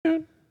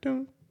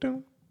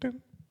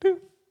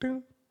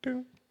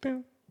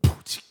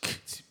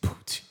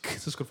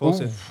Så skal du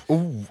fortsætte.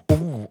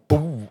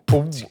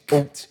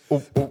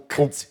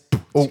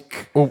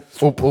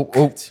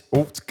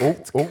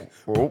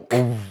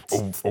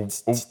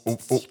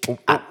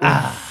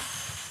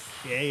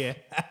 Ja.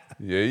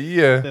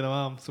 Ja. Den er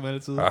varm, som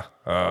altid.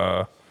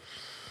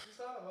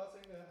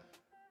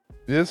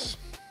 Yes.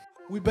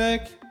 We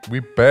back.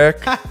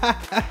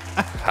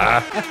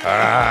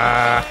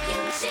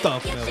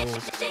 Stop med at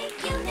råbe.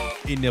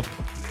 Inden jeg...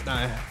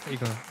 Nej,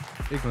 ikke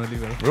noget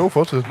alligevel. Jo,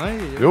 fortsæt. Nej.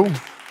 Jo.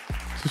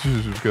 Så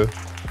synes jeg, vi skal.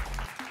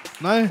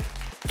 Nej.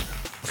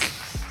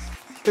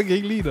 Jeg kan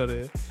ikke lide, når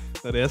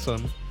det er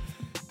sådan.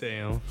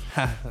 Damn.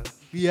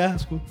 Vi er her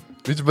sgu.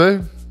 Vi er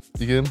tilbage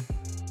igen.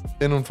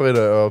 Endnu en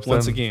fredag og opstand.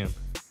 Once again.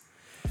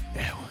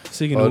 Ja,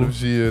 sikkert nu. Og det vil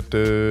sige, at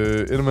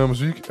endnu mere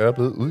musik er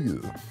blevet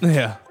udgivet.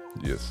 Ja.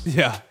 Yes.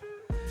 Ja.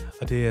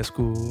 Og det er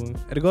sgu...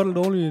 Er det godt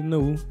eller dårligt i den her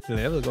uge?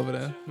 Eller jeg ved godt, hvad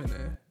det er. Men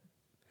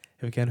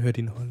jeg vil gerne høre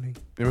din holdning.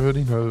 Jeg vil høre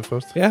din højde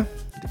først. Ja,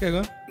 det kan jeg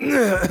godt.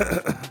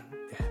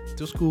 Ja,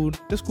 det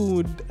er sgu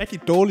en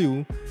rigtig dårlig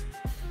uge.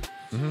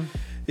 Mm-hmm.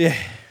 Ja.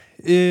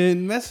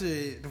 En masse...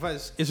 Det var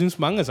faktisk... Jeg synes,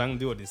 mange af sangene,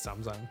 det var de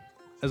samme sange.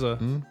 Altså,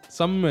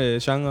 samme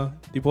genre.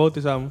 De brugte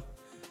det samme.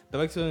 Der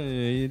var ikke så... der er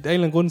en eller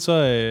anden grund,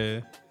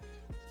 så...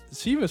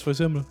 Sivas for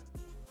eksempel.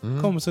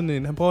 Kommer sådan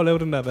en... Han prøver at lave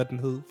den der, hvad den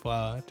hed,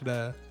 fra det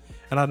der...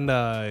 Han har den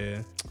der...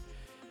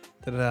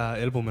 det der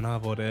album, man har,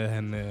 hvor det er,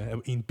 han er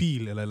i en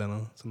bil eller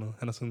andet. Sådan noget.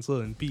 Han har sådan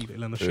siddet i en bil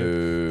eller noget shit.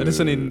 Er det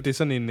sådan en... Det er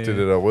sådan en... Det er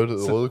det der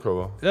røde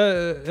cover.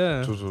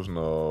 Ja. 2000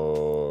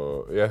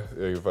 og... Ja, jeg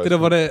kan faktisk... Det der,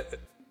 hvor det...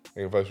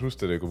 Jeg kan faktisk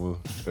huske, det kom ud.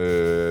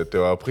 Det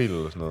var april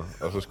eller sådan noget.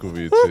 Og så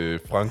skulle vi til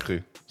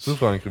Frankrig.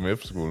 Sydfrankrig med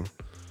efterskole.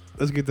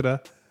 Hvad skete det der?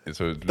 Ja,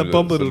 så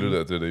lytter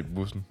jeg til det i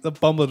bussen. Der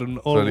bombede du den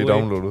all the way. Så har jeg lige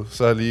downloadet.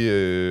 Så har jeg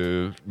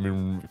lige...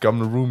 min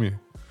gamle roomie.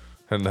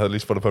 Han havde lige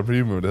Spotify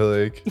Premium, det havde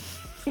jeg ikke.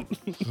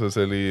 Så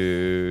sagde jeg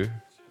lige...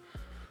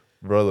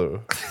 brother.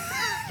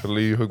 Så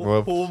lige hook mig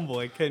op.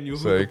 Homeboy, can you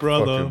hook a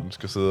brother? Så jeg ikke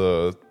skal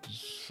sidde og...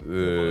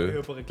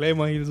 høre på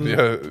reklamer hele tiden.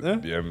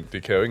 Jamen,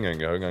 det kan jeg jo ikke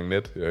engang. Jeg har jo ikke engang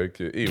net. Jeg har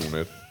ikke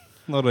EU-net.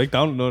 Når du ikke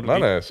downloader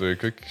noget. Nej, så jeg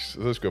kan ikke...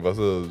 Så skal jeg bare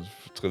sidde og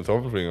trille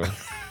tommelfingre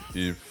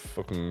i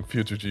fucking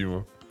 24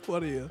 timer.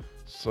 What er det?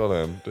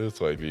 Sådan. Det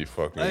tror jeg ikke lige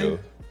fucking noget.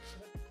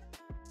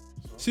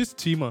 Sidste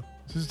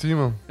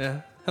timer. Ja.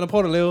 Han har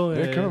prøvet at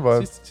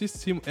lave sidste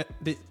timer.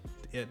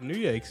 Ja, den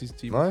nye er ikke sidste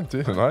timer.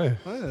 Nej.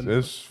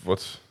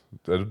 What?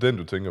 Er det den,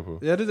 du tænker på?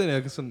 Ja, det er den,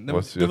 jeg kan sådan...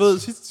 Du ved,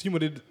 sidste timer,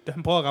 det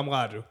han prøver at ramme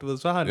radio. Du ved,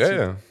 så har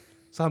han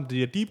så har han de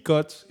her deep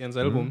cuts i hans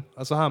album,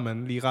 og så har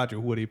man lige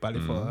radio hurtigt, bare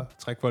lige for at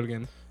trække folk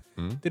ind.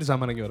 Det er det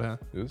samme, han har gjort her.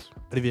 Yes.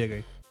 Og det virker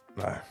ikke.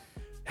 Nej.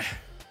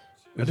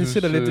 Og det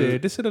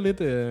sætter lidt,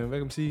 hvad kan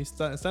man sige,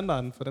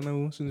 standarden for den her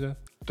uge, synes jeg.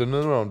 Den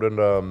minder om den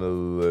der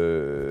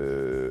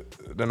med...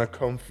 den er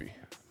comfy.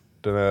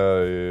 Den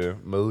er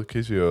med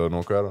Kissy og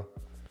nogle kørter.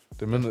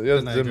 Det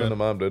minder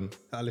meget om den. Jeg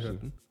har aldrig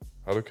hørt den.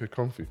 Har du ikke hørt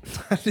comfy? Jeg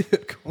har aldrig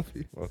hørt comfy.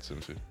 Hvor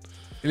sindssygt.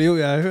 Jo,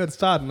 jeg har hørt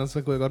starten, og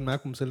så kunne jeg godt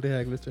mærke på mig selv, det har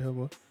jeg ikke lyst til at høre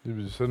på.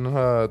 Så den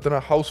her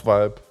house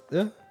vibe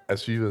af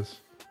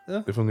Sivas.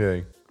 Ja. Det fungerer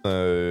ikke.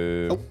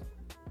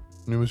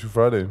 New Music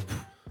Friday.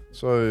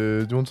 Så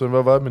Jonsen,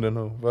 hvad var viben i den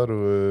her? Hvad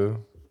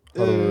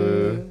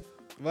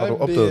har du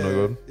opdaget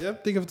noget godt? Ja, det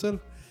kan jeg fortælle.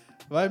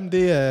 Viben,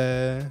 det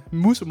er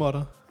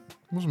musemotter.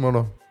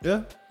 Musemotter?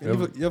 Ja,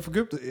 jeg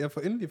får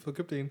endelig fået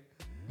købt en.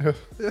 Ja.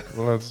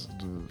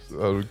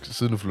 Har du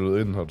siden du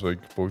flyttede ind, har du så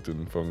ikke brugt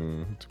en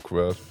fucking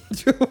kuvert?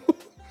 Jo. Det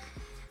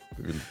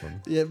er vildt fundet.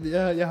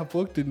 Ja, jeg har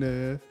brugt en...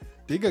 det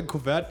er ikke en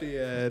kuvert,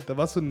 der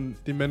var sådan...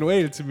 Det er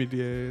manual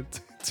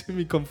til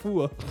mit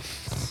komfur.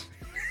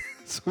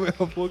 Som jeg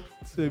har brugt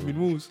til min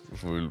mus.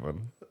 For vildt, mand.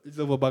 I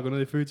stedet for bare gå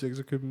ned i Føtex og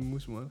så købe en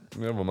musemot.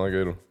 Ja, hvor meget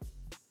gav du?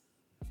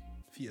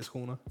 80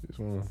 kroner. 80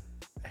 kroner.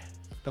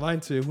 Der var en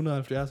til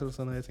 170 eller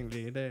sådan noget, jeg tænkte,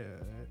 det er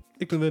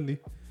ikke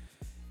nødvendigt.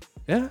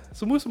 Ja,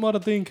 så musemotter,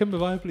 det er en kæmpe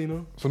vibe lige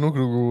nu. Så nu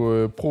kan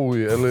du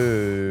bruge i alle...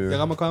 Jeg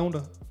rammer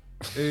counter.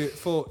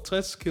 Får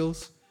 60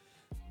 kills.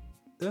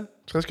 Ja.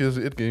 60 kills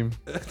i et game.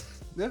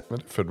 Ja. Men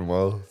det fandt du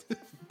meget.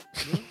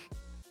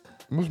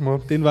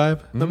 Musemot. Det er en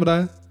vibe. Hvad med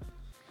dig?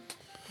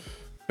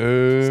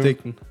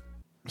 Stik den.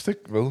 Stik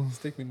hvad?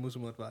 Stik min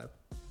musemot vibe.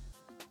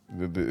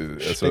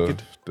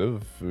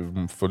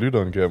 For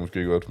lytteren kan jeg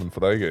måske godt, men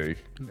for dig kan jeg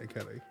ikke. Det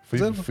kan jeg ikke.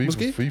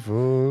 FIFA.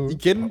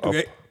 Igen, du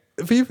kan.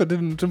 FIFA,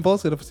 den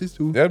fortsætter fra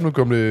sidste uge. Ja, nu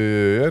kom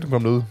det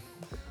ud.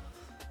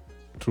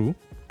 True.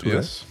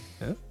 Yes.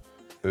 Ja.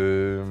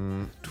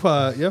 Du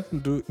har,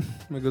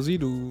 man kan sige,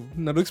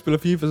 når du ikke spiller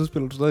FIFA, så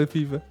spiller du stadig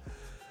FIFA.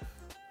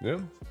 Ja.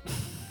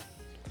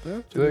 Ja,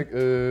 det er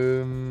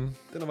ikke,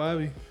 den er meget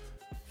vi.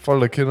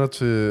 Folk, der kender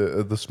til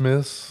The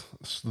Smiths,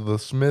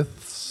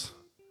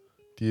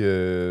 de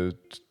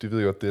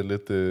ved godt, det er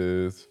lidt...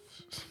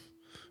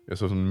 jeg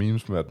så sådan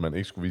memes med, at man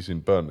ikke skulle vise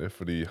sine børn det,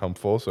 fordi ham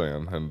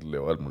forsangeren, han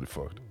laver alt muligt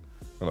fucked.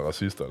 Han er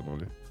racist og alt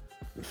muligt.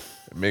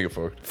 Mega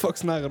fucked. Fuck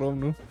snakker du om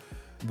nu?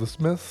 The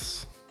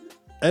Smiths.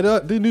 Det er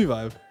en ny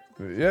vibe.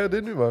 Ja, det er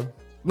en ny vibe.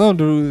 Nå,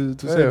 du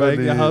sagde bare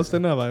ikke, jeg har også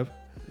den her vibe.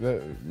 Ja,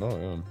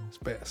 ja.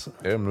 Spas.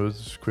 Ja, men nu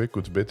skal jeg ikke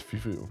gå tilbage til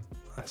FIFA, jo.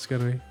 Nej,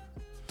 skal du ikke.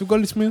 Du kan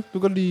godt lide Smith, du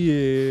kan godt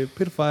lide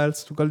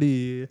pedophiles, du kan godt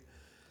lide...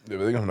 Jeg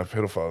ved ikke, om han er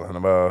pedofil. Han er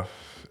bare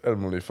alt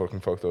muligt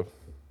fucking fucked up.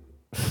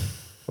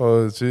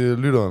 Og til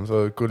lytteren,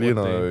 så gå lige ind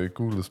og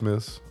google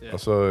Smiths. Yeah. Og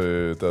så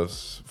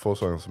deres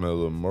forsanger, som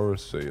hedder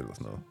Morrissey eller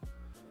sådan noget.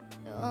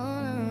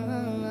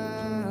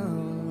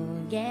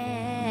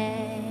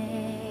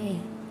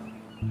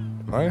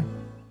 Nej.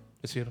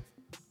 Hvad siger du?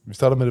 Vi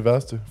starter med det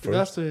værste. Det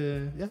værste,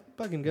 ja,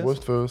 bare giv en gas.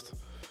 Worst first.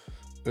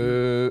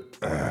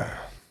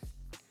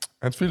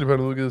 Hans Philip har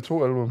udgivet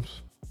 2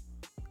 albums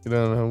i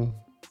den her uge.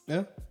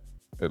 Ja.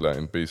 Eller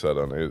en B-side,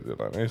 eller en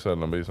A-side,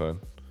 eller en B-side.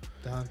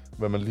 Det har han.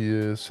 Hvad man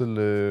lige selv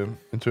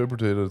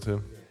interpreterer det til.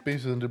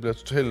 B-siden, det bliver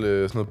totalt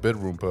sådan noget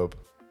bedroom pop.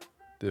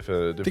 Det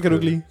kan du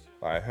ikke lide?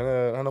 Nej, han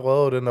er røget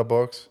over den der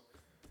boks.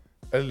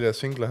 Alle de der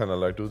singler, han har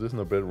lagt ud, det er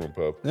sådan noget bedroom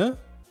pop. Ja. Det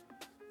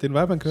er en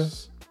vibe, han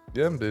kører.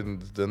 Jamen, det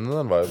er en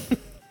nederen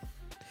vibe.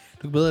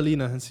 Du kan bedre lide,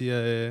 når han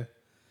siger...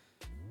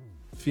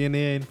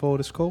 Fjernere import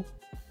er skov.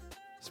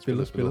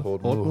 Spiller.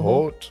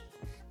 Hårdt.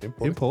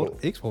 Import.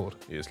 Eksport.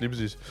 Yes, lige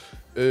præcis.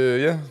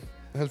 Ja,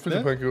 Hans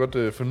Philip kan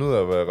godt finde ud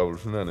af at være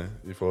revolutionerende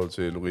i forhold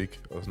til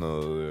lyrik og sådan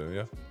noget.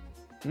 Ja.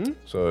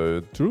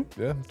 Så true.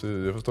 Ja,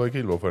 jeg forstår ikke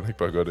helt, hvorfor han ikke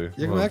bare gør det.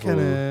 Jeg kan mærke,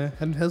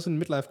 han havde sådan en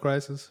midlife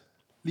crisis.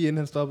 Lige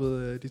inden de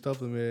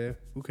stoppede med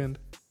Ugens.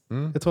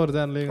 Jeg tror, det er der,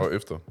 han ligger. Og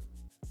efter.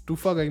 Du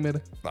fucker ikke med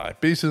det? Nej,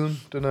 B-siden,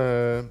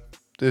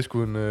 det er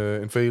sgu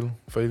en failure.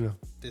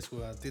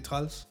 Det er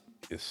træls.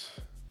 Yes.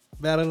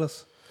 Hvad er det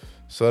ellers?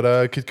 Så er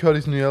der Kid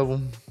Cudi's nye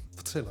album.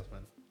 Fortæl os,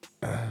 mand.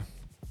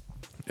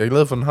 Jeg er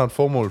glad for, at den har et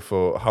formål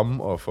for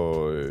ham og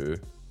for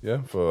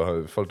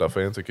folk, der er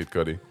fans af Kid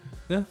Cudi.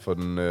 Ja. For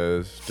den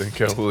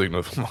kan overhovedet ikke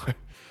noget for mig.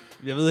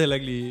 Jeg ved heller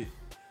ikke lige...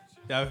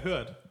 Jeg har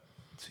hørt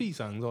 10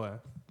 sange, tror jeg.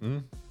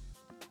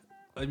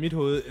 Og i mit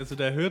hoved, altså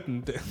da jeg hørte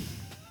den...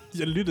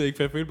 Jeg lyttede ikke,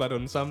 for jeg følte bare, at det var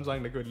den samme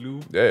sang, der kørte i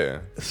loop. Ja.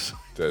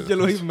 Jeg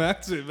lå helt mærke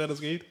til, hvad der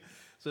skete.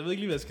 Så jeg ved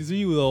ikke lige, hvad jeg skal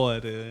sige, udover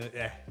at...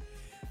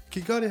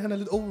 Kid Cudi, han er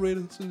lidt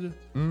overrated, synes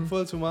jeg.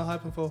 Fået til meget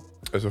hype for.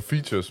 Altså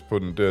features på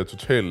den der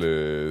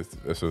totale...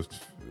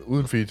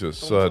 uden features,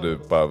 så har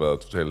det bare været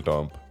totalt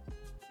dump.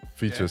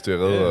 Features, det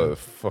redder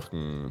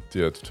fucking...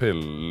 Det er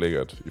totalt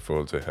lækkert i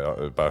forhold til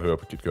bare at høre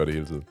på Kid Cudi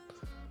hele tiden.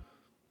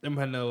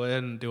 Jamen, det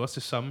er jo også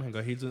det samme, han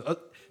gør hele tiden. Og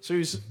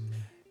seriøst,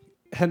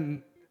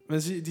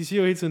 de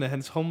siger jo hele tiden, at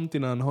hans home,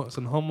 det er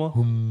sådan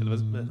hommer. Eller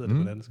hvad hedder det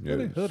på dansk?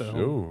 Hedder det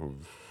home? Jo.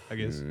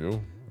 I guess. Jo.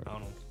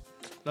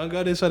 Når han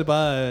gør det, så er det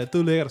bare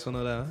dødlækkert og sådan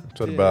noget der.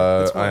 Så er det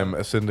bare, I am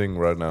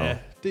ascending right now. Ja,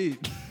 det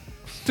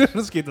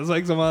der skete der så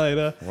ikke så meget af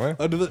der. Okay.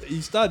 Og du ved,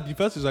 i starten de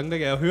første sange, der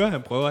kan jeg høre, at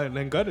han prøver, at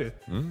han gør det.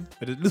 Men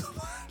det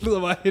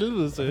lyder bare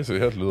helvede. Så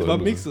det var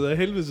mixet af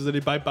helvede, så det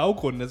er bare i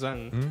baggrunden af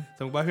sangen. Så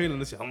man kan bare høre, at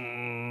han siger,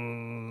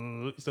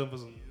 i stedet for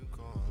sådan.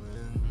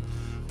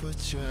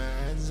 Put your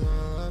hands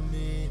on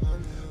me,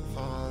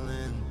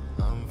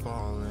 I'm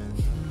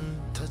falling.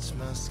 Touch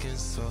my skin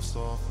so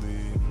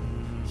softly.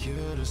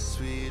 You're the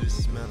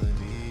sweetest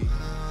melody.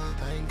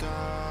 Thank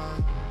God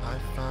I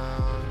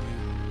found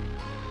you.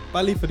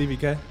 Bare lige fordi vi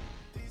kan.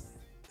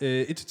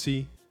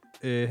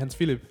 1-10. Hans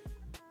Philip.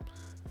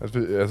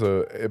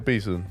 Altså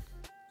B-siden.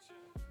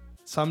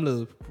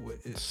 Samlet.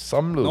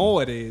 Nå,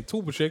 er det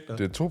 2 projekter?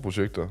 Det er 2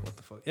 projekter. What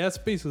the fuck? Ja, det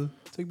er B-side.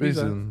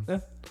 B-siden. Ja.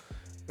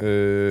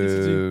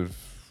 1-10.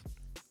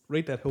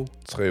 Rate that hoe.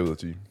 3 ud af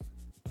 10.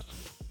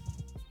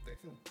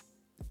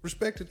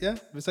 Respected, ja.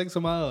 Hvis ikke så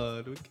meget,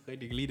 og du ikke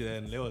rigtig kan lide det,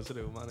 han laver, så er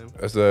det jo meget nemt.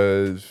 Altså,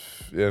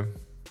 ja.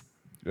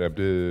 Ja,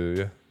 det,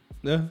 ja.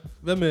 Ja,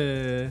 hvad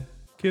med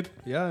Kid?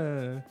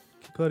 Ja,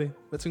 Kid Cudi.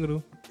 Hvad tænker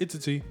du?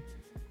 1-10.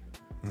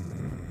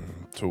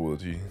 2 ud af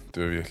 10.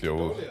 Det er virkelig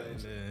overhovedet.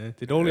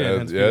 Det er dårligere end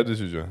hans film. Ja, det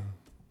synes jeg.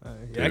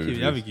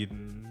 Jeg vil give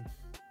den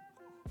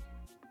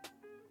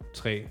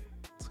 3.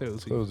 3 ud af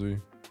 10. 3 ud af 10.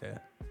 Ja.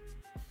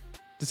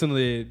 Det er sådan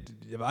noget,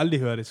 jeg vil aldrig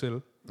høre det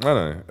selv.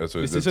 Nej. Altså,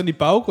 hvis det er sådan i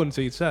baggrund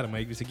til, så er det mig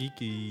ikke, hvis jeg gik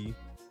i...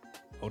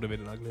 det ved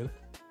det nok lidt.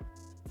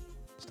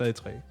 Stadig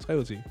 3. 3 ud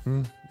af 10.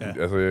 Ja.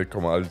 Altså, jeg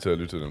kommer aldrig til at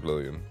lytte til den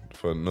plade igen.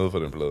 For noget for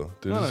den plade.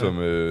 Det er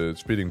ligesom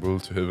Speeding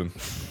Bullet to Heaven.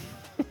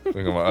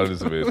 Den kommer aldrig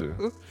tilbage til.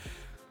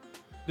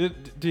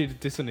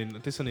 Det er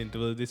sådan en, du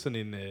ved, det er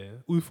sådan en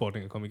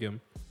udfordring at komme igennem.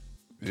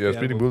 Ja,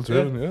 Speeding Bullet to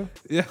Heaven, ja.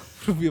 Ja,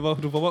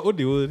 du får bare ondt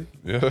i hovedet.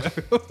 Ja.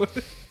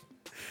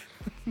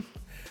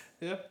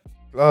 Ja.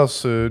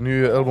 Lars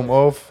nye album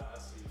Off.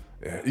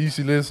 Ja,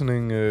 easy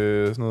listening,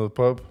 sådan noget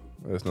pop,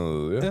 sådan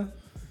noget, ja.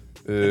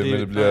 Men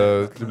det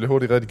bliver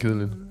hurtigt rigtig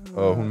kedeligt,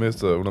 og hun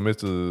har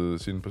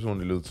mistet sin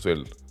personlige lyd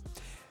totalt.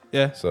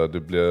 Ja. Så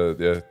det bliver,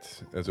 ja,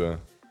 altså...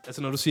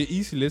 Altså, når du siger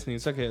easy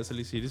listening, så kan jeg så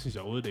lige sige, det synes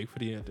jeg overhovedet ikke,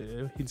 fordi at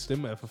hendes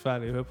stemme er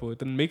forfærdelig at høre på.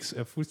 Den mix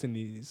er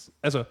fuldstændig...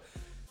 Altså,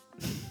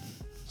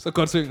 så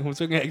godt synger hun.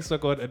 Synger ikke så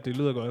godt, at det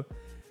lyder godt,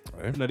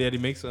 når det er de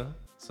mixer.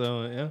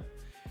 Så ja,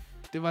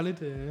 det var lidt...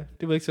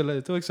 det var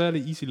ikke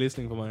særlig easy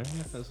listening for mig.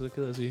 Ja, altså,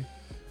 ked af at sige.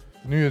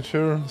 New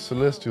Sheeran,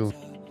 Celestial.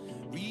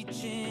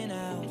 Reaching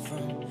out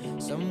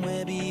from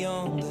somewhere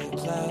beyond the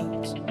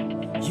clouds.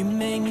 You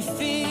make me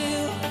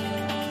feel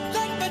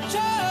like my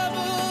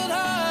troubled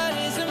heart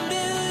is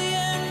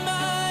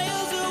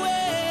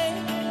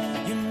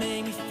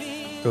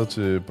skrevet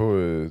til på,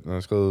 når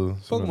jeg skrevet...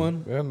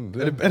 Pokémon? Ja,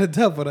 er det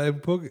derfor, der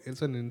er en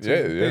sådan en ting?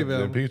 Ja, det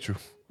er en Pikachu.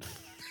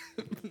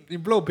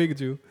 En blå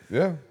Pikachu?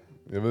 Ja,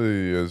 jeg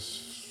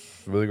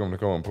ved ikke, om der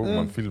kommer en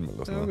Pokémon-film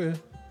eller sådan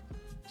noget.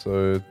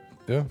 Så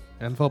ja.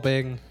 Han får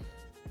bagen.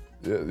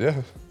 Ja,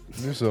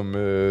 ligesom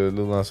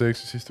Lil Nas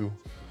X i sidste uge.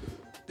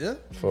 Ja.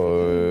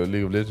 For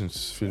League of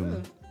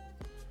Legends-filmen.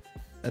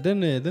 Ja,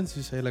 den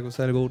synes jeg heller ikke var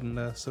særlig god, den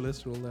der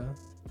Celestial der.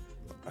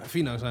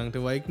 Fint nok sang,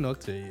 det var ikke nok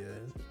til...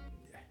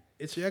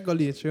 jeg kan godt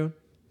lide Ed Sheeran.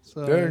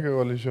 Så, ja, jeg kan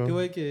godt lide Sheeran. Det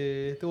var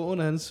ikke... det var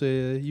under hans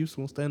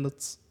usual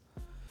standards.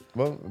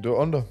 Hvad? Det var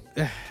under?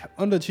 Ja,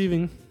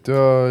 underachieving. Det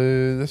var...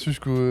 jeg synes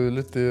sgu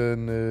lidt, det er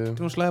en... det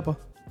var en slapper.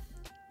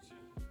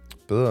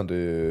 Bedre end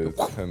det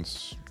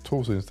hans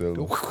 2 seneste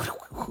album.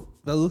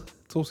 Hvad?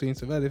 2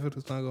 seneste? Hvad er det for,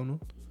 du snakker om nu?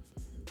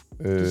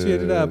 Du siger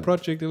det der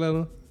project eller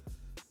noget?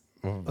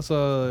 Og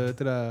så det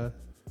der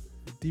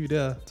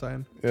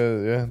DVD-tegn.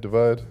 Ja, det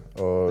var et.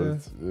 Og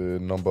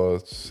number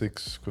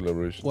 6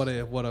 collaboration.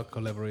 What a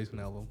collaboration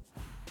album.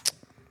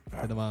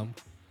 Ja. Det er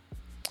varmt.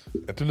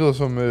 Ja, det lyder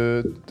som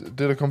det,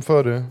 der kom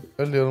før det.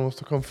 Alle de albums,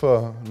 der kom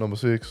før number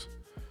 6.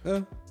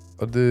 Ja.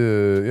 Og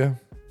det, ja.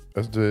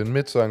 Altså, det er en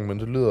midt-sang, men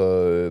det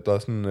lyder... der er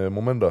sådan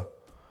momenter,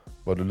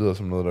 hvor det lyder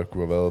som noget, der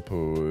kunne have været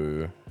på...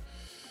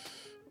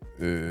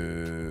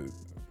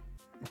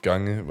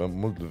 gange... Hvad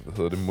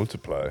hedder det?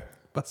 Multiply.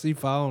 Bare sig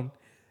farven.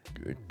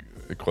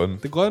 Grøn.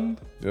 Det grønne?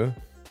 Ja. Damn.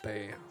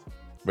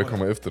 Hvad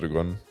kommer efter det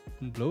grønne?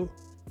 Den blå.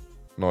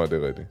 Nå, ja,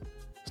 det er rigtigt.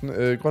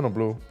 Sådan, grøn og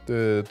blå.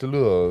 Det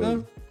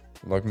lyder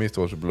nok mest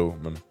over til blå,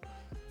 men...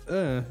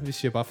 vi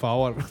siger bare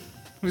farver.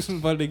 Hvis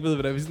folk ikke ved,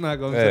 hvad det er, vi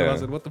snakker om, så er det bare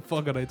sådan, what the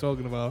fuck are they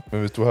talking about? Men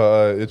hvis du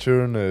har Ed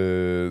Sheeran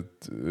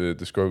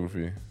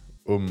discography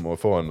og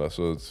foran dig,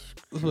 så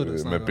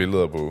med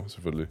billeder på,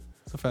 selvfølgelig.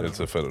 Ellers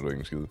så fatter du ikke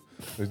en skid.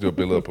 Hvis du har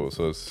billeder på,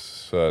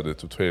 så er det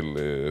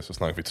totalt, så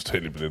snakker vi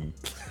totalt i blinden.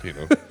 Lige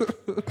nu.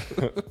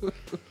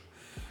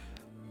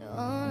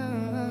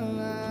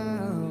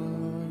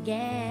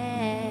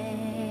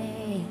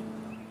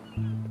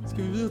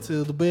 Skal vi videre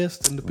til the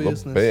best and the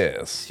business? The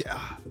best. Ja.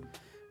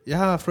 Jeg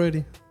har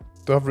Freddy.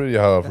 Du har Freddy,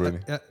 jeg har Freddy.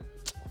 Ja.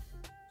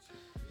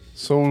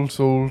 Soul,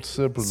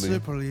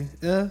 separately.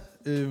 Ja.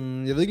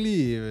 Jeg ved ikke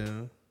lige,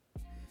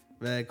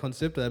 hvad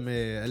konceptet er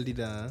med alle de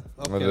der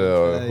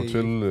opgaver. Det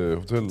er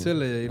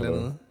hotel eller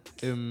andet.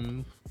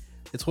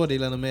 Jeg tror, det er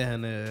et eller andet med, at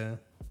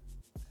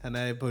han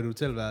er på et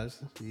hotelværelse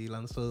i et eller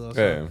andet sted. Og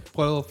så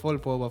prøver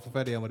folk på at få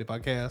fat i ham, og det er bare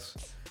kaos.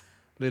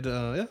 Lidt,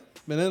 ja.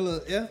 Men ellers,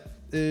 ja.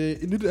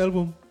 Et nyt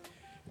album.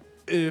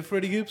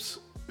 Freddie Gibbs,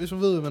 hvis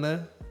man ved, hvad man er.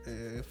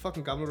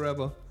 Fucking gammel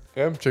rapper.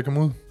 Ja, tjek ham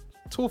ud.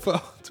 42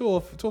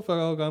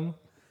 år gammel.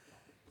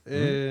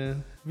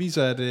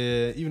 Viser, at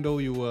even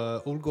though you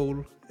are old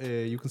gold,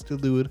 you can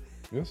still do it.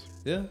 Yes.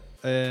 Ja.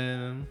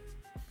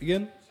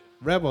 Igen,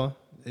 rapper.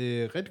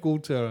 Rigtig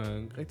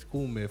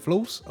god med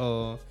flows,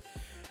 og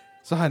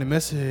så har han en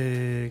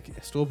masse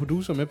store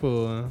producer med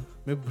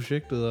på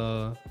projektet,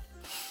 og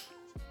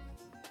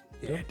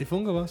ja, det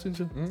fungerer bare, synes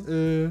jeg.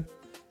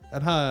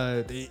 Han har,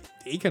 det er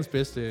ikke hans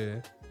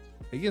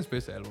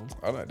bedste, album.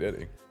 Nej, det er det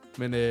ikke.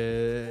 Men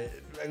hvad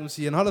kan man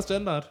sige, han holder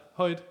standard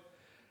højt.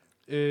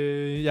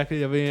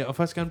 Jeg vil og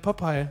først gerne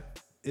påpege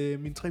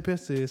mine 3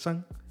 bedste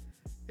sang.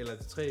 Eller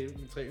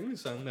mine 3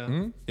 yndlingssange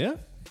der. Ja.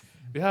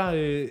 Vi har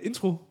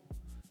intro.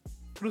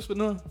 Kan du spille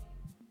noget?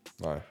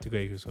 Nej. Det kan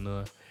jeg ikke huske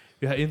noget.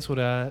 Vi har intro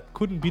der.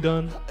 Couldn't be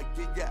done.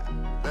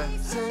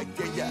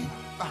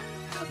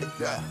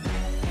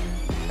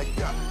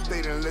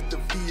 They done let the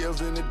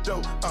feels in the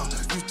dough.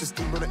 Used to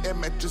sleep on the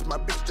mattress, my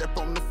bitch strap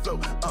on the floor.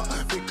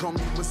 They call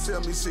me and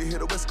sell me shit. Here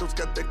the West Coast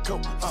got that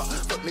coat.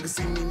 Fuck niggas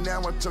see me now,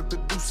 I chuck the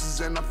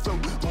deuces and I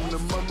float on the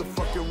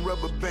motherfucking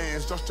rubber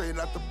bands. Draw straight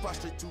out the box,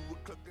 straight to a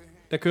club.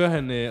 Der kører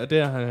han, og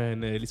der har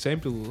han lige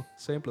samlet,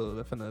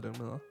 hvad fanden er det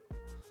med?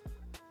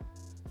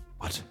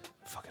 What?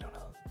 Fuck, er det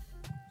noget?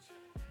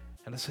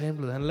 Han har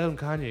samlet, han har lavet en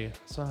Kanye,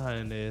 så har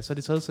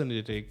de taget sådan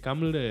et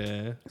gammelt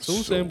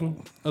soul-sample,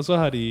 og så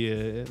har de,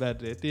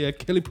 det er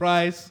Kelly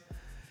Price.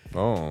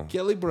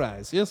 Kelly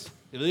Price, yes.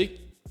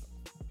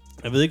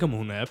 Jeg ved ikke, om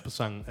hun er på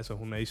sang, altså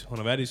hun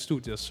har været i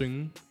studiet og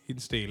synge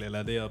hendes del,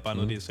 eller det er bare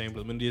noget, de har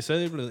samlet, men de har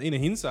samlet en af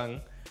hendes sange,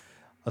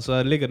 og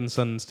så ligger den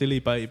sådan stille i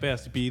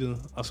bagerst i beatet,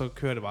 og så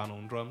kører det bare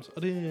nogle drums,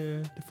 og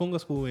det fungerer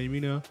sgu i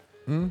mine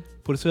ører.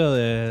 Produceret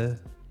af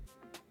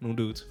nogle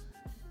dudes.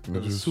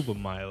 Super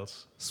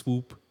Miles.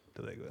 Swoop.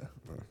 Det ved jeg ikke,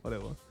 hvad.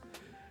 Whatever.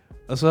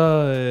 Og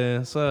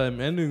så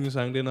min anden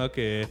yndlingssang, det er nok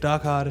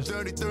Dark Hearted.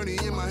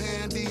 30-30 in my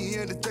hand,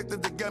 DEA detective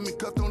that got me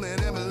cuffed on that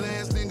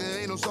ambulance. Nigga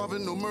ain't no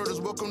solving no murders,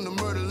 welcome to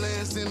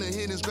Murderland. Send a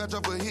hit and scratch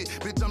off a hit,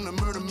 bitch I'm the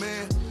murder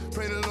man.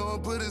 Pray the Lord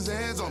put his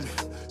hands on me.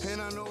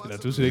 Eller,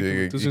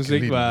 du synes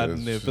ikke var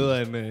den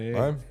bedre end...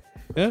 Nej.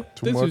 Ja,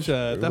 det synes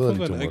jeg, der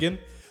fungerer den igen.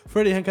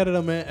 Freddie, han kan det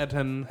der med, at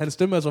han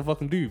stemmer så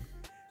fucking dyb.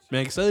 Men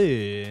han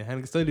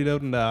kan stadig lige lave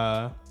den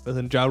der, hvad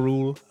hedder den, Ja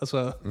Rule, og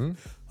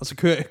så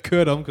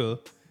køre et omkød.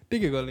 Det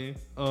kan jeg godt lide,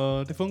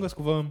 og det fungerer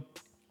sgu for ham.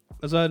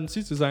 Og så er den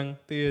sidste sang,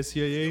 det er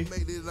CIA.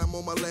 Made it, I'm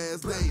on my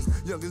last days.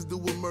 Youngest do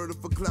a murder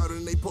for clout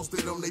and they post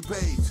it on their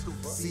page.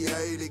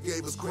 CIA, they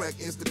gave us crack,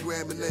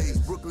 Instagram and AIDS.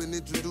 Brooklyn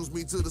introduced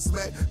me to the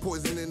smack,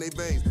 poison in their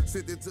veins.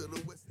 Sent it to the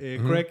west.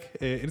 Crack,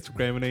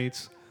 Instagram and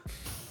AIDS.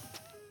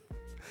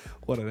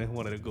 What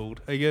are the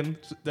goat? Og igen,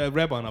 der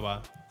er rapperen er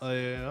bare.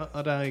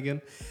 Og der er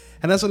igen.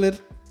 Han er så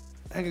lidt.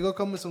 Han kan godt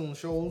komme med sådan nogle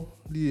sjove,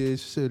 lige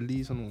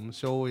sådan nogle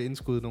sjove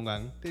indskud nogle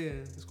gange. Det er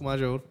sgu meget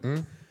sjovt.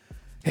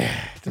 Ja,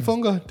 det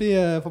fungerer. Det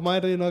er for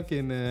mig, det er nok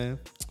en 7/10.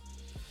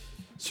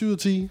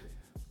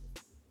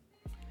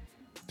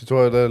 Det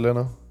tror jeg, der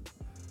lander.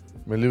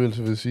 Men alligevel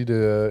så vil jeg sige,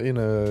 det er en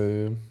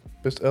af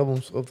best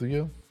albums of the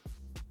year.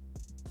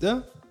 Ja.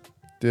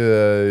 Det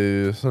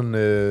er sådan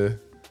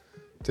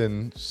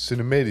den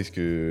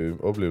cinematiske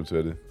oplevelse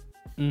af det.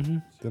 Mhm.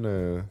 Den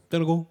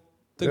er god.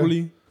 Den ja. kunne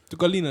lide. Du kan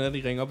godt lide, når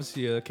de ringer op og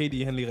siger,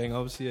 KD han lige ringer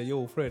op og siger,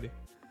 yo, Freddy.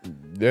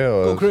 Ja,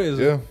 og,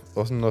 crazy. ja,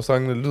 og sådan, når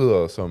sangene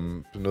lyder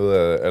som noget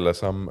af eller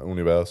samme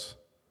univers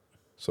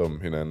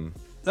som hinanden.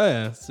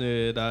 Ja, så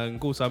der er en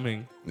god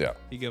sammenhæng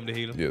igennem det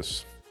hele.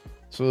 Yes.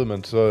 Så ved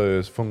man,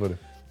 så fungerer det.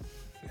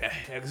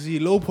 Ja, jeg kan sige,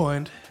 low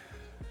point,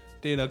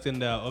 det er nok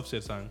den der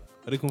Offset-sang.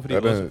 Og det er kun fordi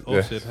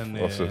Offset,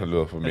 han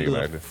lyder for mega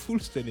mærkeligt.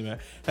 Fuldstændig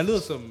mærkeligt. Han lyder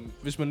som,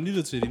 hvis man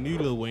lytter til de nye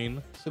Lil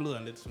Wayne, så lyder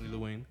han lidt som Lil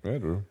Wayne. Ja,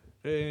 det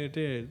Det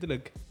er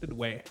lidt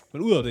wah.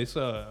 Men udover det,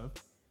 så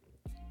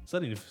er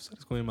det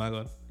sgu egentlig meget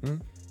godt.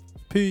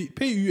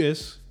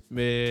 PYS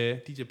med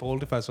DJ Paul,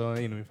 det er faktisk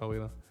også en af mine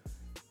favoritter.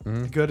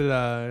 De kører det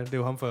der, det er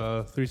jo ham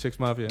fra 3-6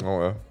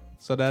 Mafia. Ja.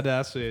 Så der er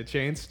deres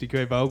chance, de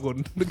kører i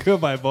baggrunden. Det kører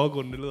bare i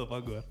baggrunden, det lyder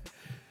bare godt.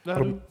 Hvad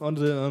har du on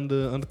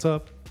the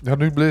top? Jeg har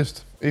den ikke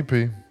blæst. EP.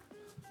 De er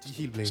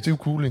helt blæst. Stiv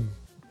cooling.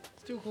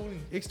 Stiv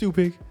cooling. Ikke stiv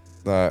pik.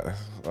 Nej.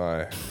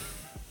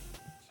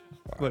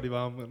 Hvor er de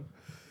varme, mand.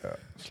 Ja,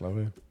 slap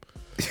af.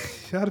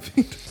 Jeg har det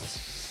fint.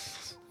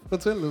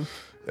 Fortæl dem.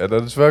 Ja, der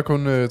er desværre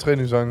kun 3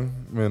 nye sange,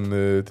 men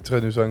de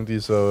 3 nye sange, de er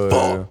så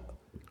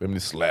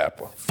rimelig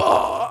slapper.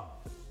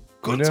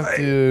 Men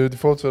ja, de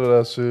fortsætter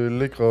deres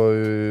lækre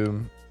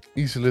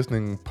easy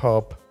listening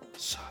pop,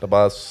 der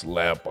bare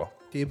slapper.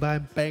 Det er bare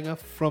en banger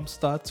from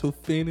start to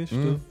finish,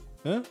 du.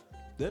 Ja,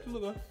 det lyder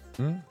godt.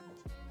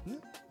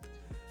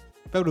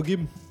 Hvad vil du give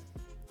dem?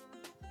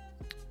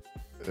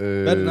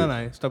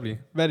 Nej, stop lige.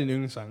 Hvad er din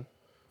yndlingssang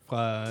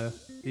fra EP'en,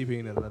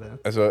 eller hvad det er?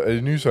 Altså, er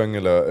det nye sange,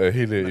 eller er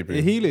hele EP'en?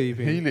 Hele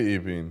EP'en. Hele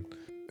EP'en.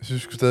 Jeg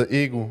synes sgu stadig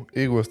Ego.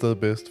 Ego er stadig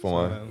bedst for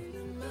mig.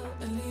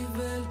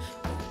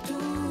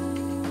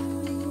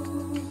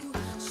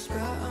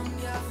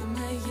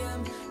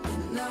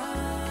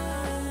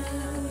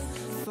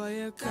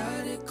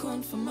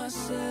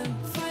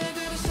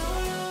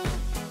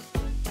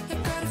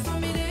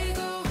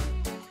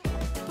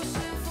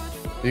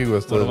 Ego er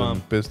stadig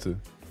den bedste.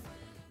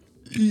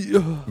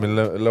 Men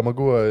lad mig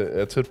gå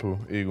er tæt på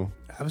Ego.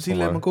 Jeg vil sige,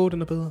 lad mig gå,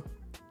 den er bedre.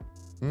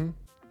 Men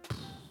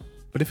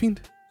det er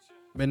fint.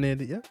 Men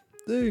det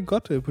er et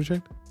godt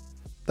projekt.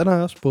 Den har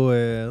jeg også på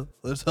the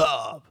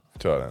top.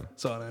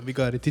 Sådan, vi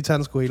gør det. De tager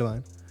den sgu hele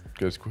vejen.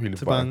 Gør det sgu hele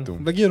vejen, du.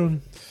 Hvad giver du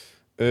den?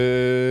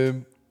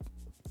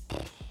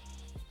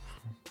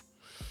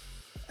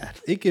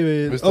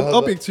 Ikke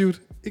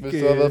objektivt. Hvis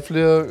der havde været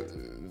flere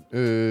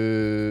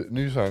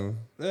nye sange,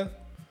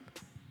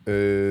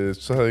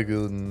 så havde jeg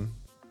givet den...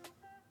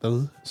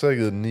 Hvad? Så havde jeg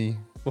givet den 9.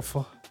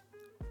 Hvorfor?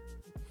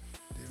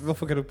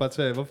 Hvorfor kan du ikke bare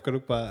tage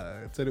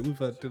det ud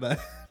fra det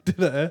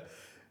der er?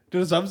 Det er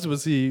det samme som at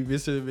sige,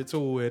 hvis vi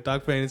tog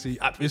Dark Fantasy.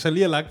 Hvis jeg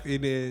lige har lagt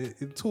en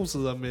 2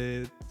 sider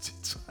med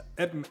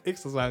 18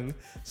 ekstra sange,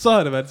 så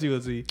har det været 10 ud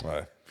af 10.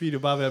 Nej. Fordi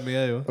det bare være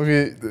mere jo.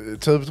 Okay,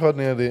 taget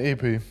betragtning af det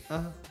EP.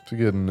 Aha. Så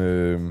giver den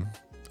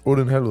 8,5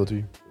 ud af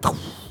 10.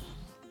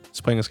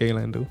 Springer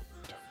skalaen, du.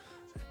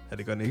 Ja,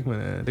 det gør den ikke, men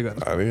det gør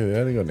den. Nej,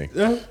 det gør den ikke.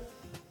 Ja.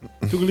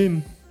 Du kan lide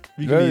den.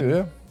 Vi kan lide den. Ja.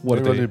 Det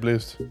var lige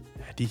blæst. Ja,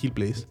 de er helt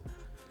blæst.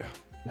 Ja.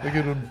 Hvad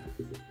giver du den?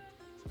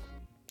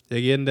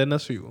 Jeg giver den er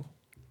 7.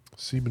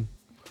 7.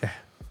 Ja.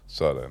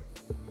 Sådan.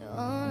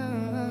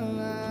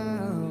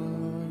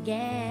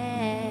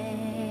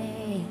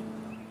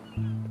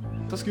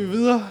 Så skal vi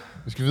videre.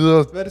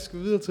 Hvad er det, skal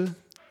vi videre til?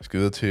 Vi skal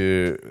videre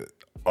til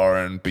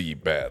RnB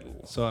Battle.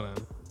 Sådan.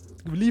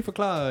 Skal vi lige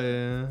forklare,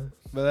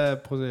 hvad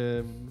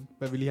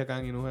vi lige har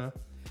gang i nu her?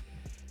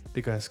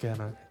 Det gør jeg skær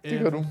nok. Det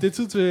gør du. Det er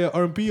tid til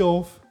RnB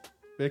Off,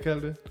 vil jeg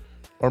kalde det.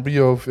 RnB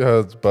Off, jeg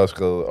har bare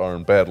skrevet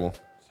RnB Battle.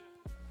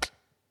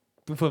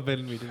 Du får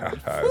vel mit. Ja,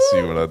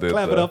 Simon er det.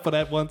 Clap it up for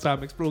that one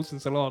time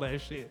explosions and all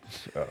that shit.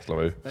 Ja, slap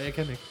af. Nej, jeg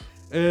kan ikke.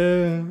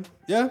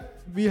 Ja,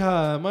 vi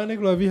har, mig og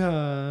Nicolaj, vi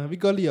kan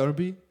godt lide R&B.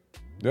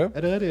 Ja.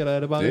 Er det rigtigt, eller er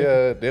det bare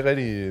det er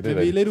rigtigt. Men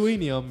vi er lidt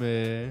uenige om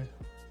det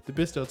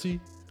bedste årti.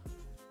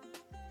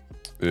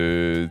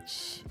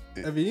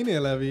 Er vi enige,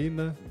 eller er vi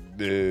enige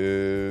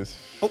der?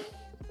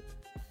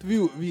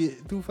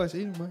 Du er faktisk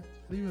enig med mig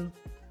alligevel.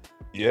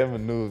 Ja,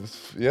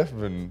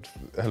 men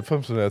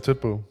 90'erne er tæt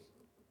på.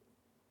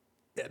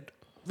 Ja,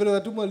 Ved du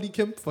hvad, du må lige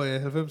kæmpe for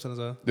 90'erne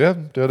så. Ja,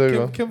 det er det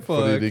godt. Kæmpe for...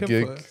 Fordi det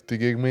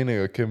giver ikke mening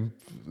at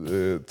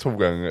kæmpe 2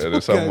 gange af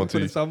det samme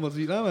årti. det samme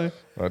årti, nej.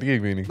 Nej, det giver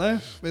ikke mening. Nej,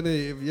 men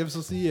jeg vil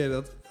så sige, at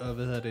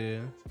hvad hedder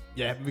det...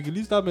 Ja, vi kan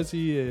lige starte med at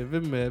sige,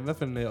 hvad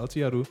for en årti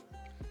har du?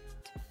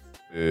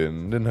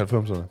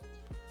 1990'erne.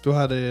 Du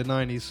har det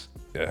 90's.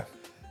 Ja.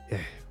 Ja.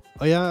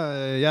 Og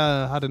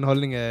jeg har den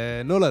holdning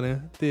af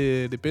nullerne.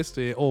 Det er det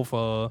bedste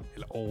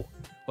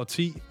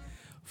årti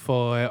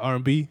for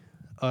RnB.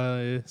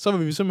 Og så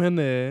vil vi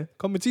simpelthen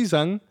komme med 10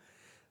 sange,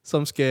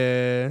 som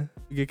skal,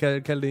 vi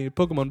kan kalde det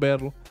Pokémon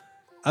Battle.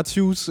 I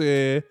choose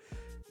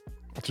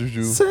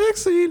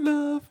Sexy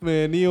Love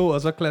med Neo,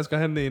 og så klasker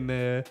han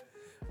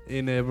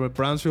en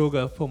brown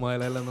sugar på mig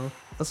eller noget.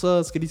 Og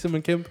så skal de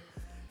simpelthen kæmpe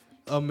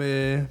om,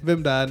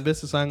 hvem der er den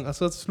bedste sang. Og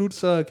så til slut,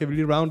 så kan vi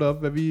lige round up,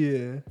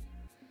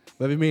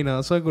 hvad vi mener.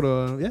 Og så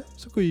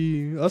kunne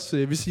I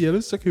også, hvis I har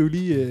lyst, så kan I jo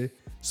lige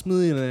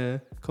smide en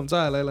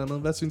kommentar eller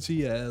noget. Hvad synes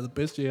I er the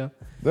best year?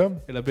 Ja.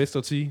 Eller bedste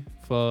årti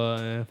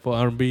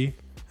for RnB?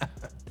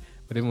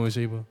 Men det må vi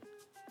se på.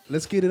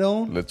 Let's get it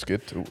on. Let's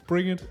get to.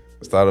 Bring it.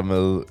 Jeg starter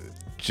med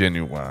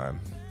Genuine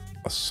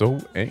og So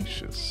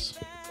Anxious.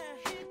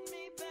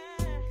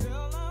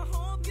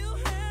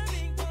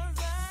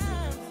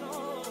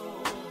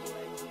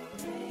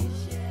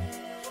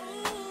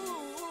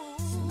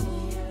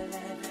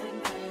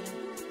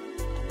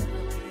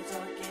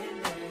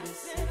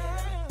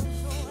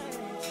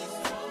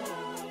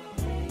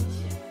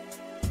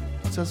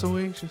 So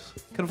Anxious.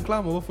 Kan du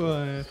forklare mig,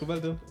 hvorfor du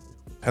valgte det?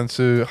 Hans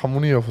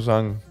harmonier for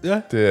sangen.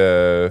 Ja. Det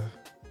er...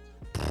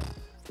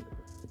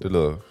 Det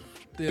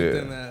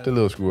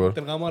lyder sgu godt.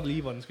 Den rammer det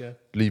lige, hvor den skal.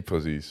 Lige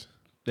præcis.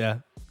 Ja.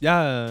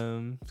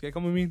 Skal jeg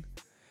komme med min?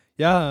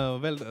 Jeg har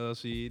valgt at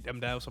sige...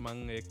 Jamen, der er jo så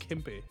mange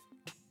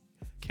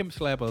kæmpe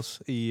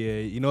slappers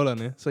i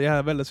nullerne. Så jeg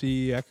har valgt at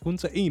sige, at jeg kan kun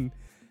tage én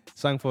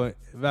sang for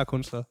hver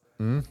kunstner.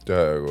 Det har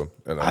jeg godt.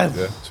 Eller,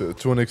 ja,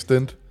 to an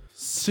extent.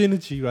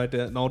 Synergy right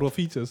there. Når du har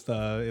features,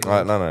 der...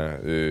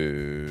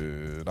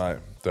 Nej,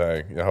 det er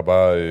ikke. Jeg har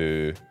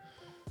bare...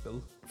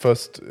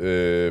 først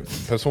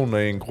personer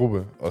i en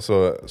gruppe, og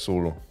så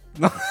solo.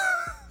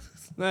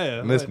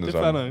 Ja. Næsten det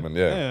samme, men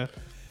ja.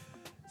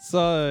 Så,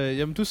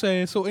 jamen, du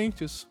sagde So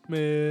Anxious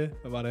med...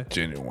 Hvad var det?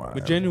 Genuine.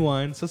 Med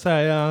Genuine. Så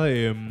sagde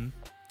jeg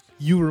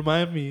You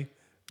Remind Me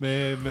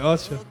med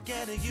Usher.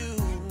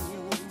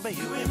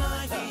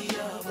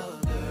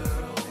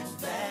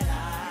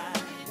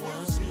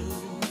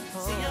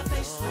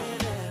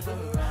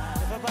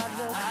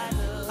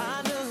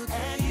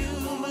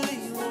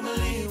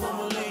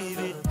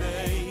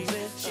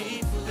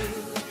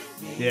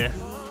 Ja.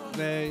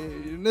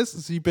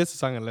 Næsten sige bedste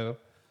sang, han laver.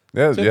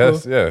 Ja.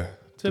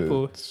 Tæt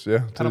på.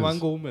 Ja, han er mange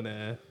gode, men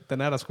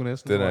den er der sgu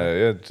næsten.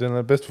 Den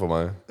er bedst for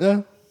mig.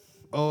 Ja.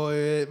 Og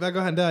hvad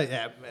gør han der? Ja,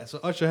 altså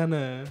Usher,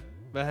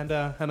 hvad er han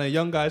der? Han er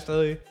young guy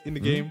stadig in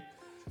the game.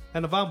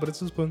 Han er varm på det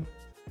tidspunkt.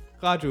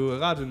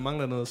 Radioen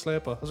mangler noget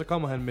slapper, og så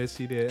kommer han med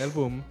sit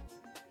album.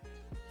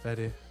 Hvad er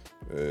det?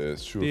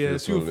 Det er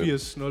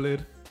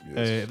 8701.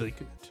 Yes. Jeg ved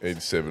ikke.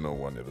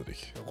 8701, jeg ved det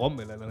ikke. Rom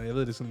eller noget. Jeg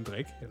ved, det er sådan en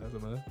drik eller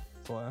sådan noget,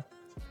 tror jeg.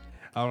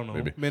 I don't know.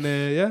 Maybe. Men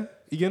ja,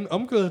 igen,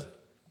 omkødet.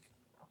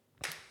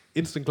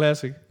 Instant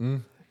classic.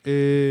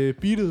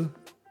 Beatet.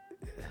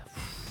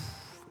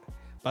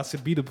 Bare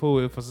sæt beatet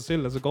på for sig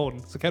selv, og så går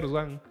den. Så kan du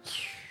sangen.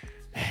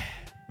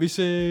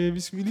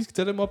 Hvis vi lige skal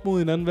tage dem op mod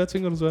hinanden, hvad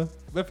tænker du så?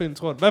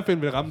 Hvad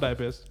film vil ramme dig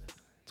bedst?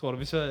 Tror du,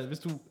 hvis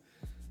du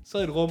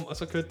sad i et rum, og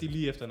så kørte de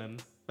lige efter hinanden?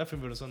 Hvad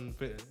film vil du sådan...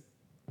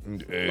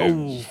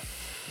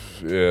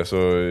 Ja, så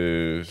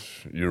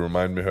You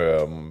Remind Me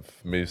hører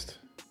mest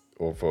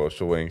overfor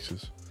So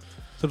Anxious.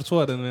 Så du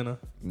tror, at den vinder?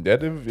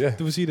 Ja.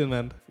 Du vil sige, den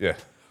vandt? Ja.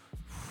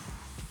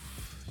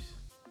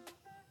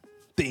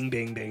 Ding,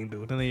 ding, ding,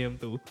 du. Den er hjemme,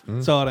 du.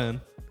 Sådan.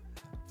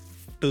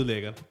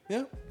 Dødlækkert.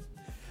 Ja.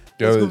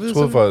 Jeg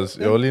troede faktisk,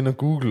 jeg var lige inde og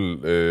google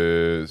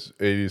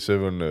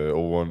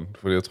 8701,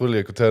 fordi jeg troede lige,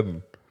 jeg kunne tage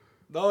den.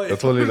 Nå, jeg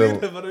troede lige,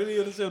 var du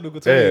lige at se, om du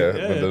kunne tage den?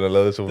 Ja, men den er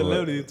lavet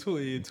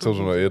i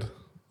 2001.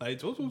 Nej, i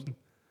 2000.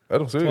 Er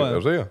du sikker? Er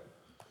du sikker?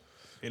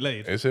 Eller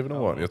et.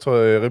 8701. Jeg tror,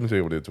 jeg er rimelig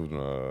sikker på det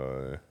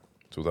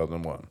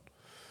 2001.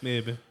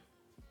 Næppe.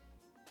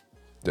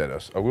 Det er det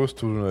også. August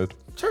 2001.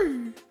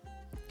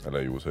 Eller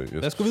i USA, yes.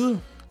 Lad os gå videre.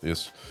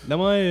 Yes. Lad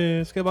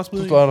mig, skal jeg bare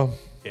smide du starter.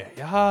 Ja,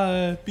 jeg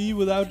har Be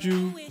Without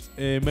You,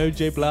 Mary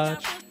J. Blige.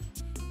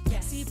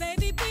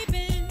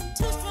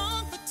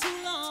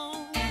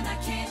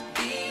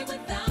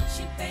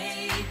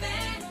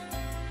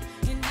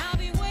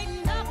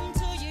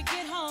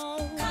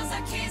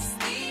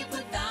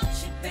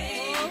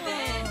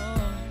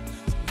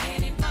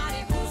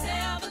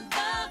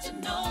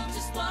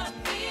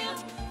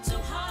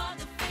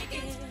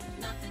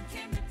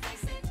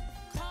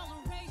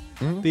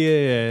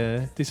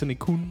 Det er sådan en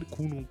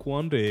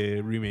Quante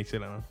remix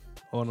eller noget.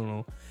 I don't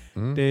know.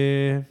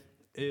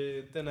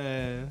 Den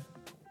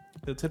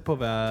er tæt på at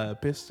være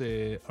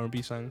bedste R&B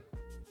sang.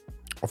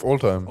 Of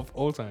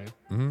all time.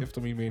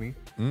 Efter min mening.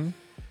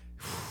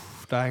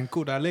 Der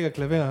er lækker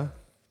klaver.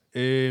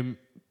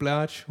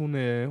 Blige,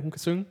 hun kan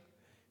synge.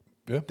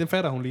 Ja. Den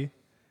fatter hun lige.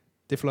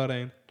 Det er flot af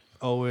hende.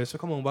 Og så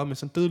kommer hun bare med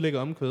sådan dødlækker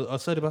omkvæd, og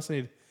så er det bare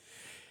sådan et...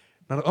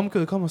 Når der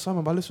omkvædet kommer, så har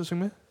man bare lyst til at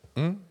synge med.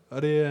 Mm.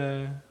 Og det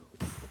er...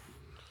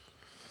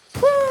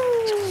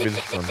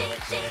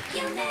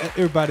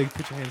 Everybody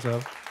put your hands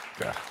up.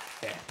 Ja.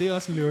 Ja, det er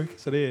også en lyrik,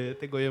 så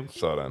det går hjem.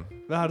 Sådan.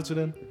 Hvad har du til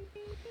den?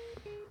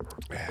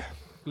 Ja.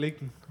 Læg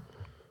den.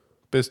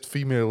 Best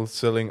female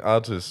selling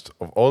artist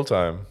of all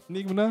time.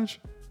 Nicki Minaj.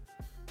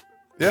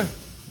 Ja,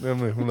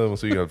 nemlig. Hun lavede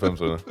musik i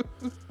 90'erne.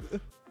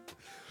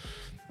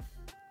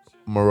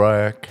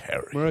 Mariah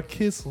Carey. Mariah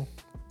Kissel.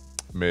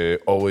 Med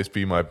Always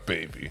Be My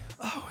Baby.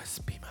 Always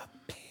be my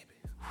baby.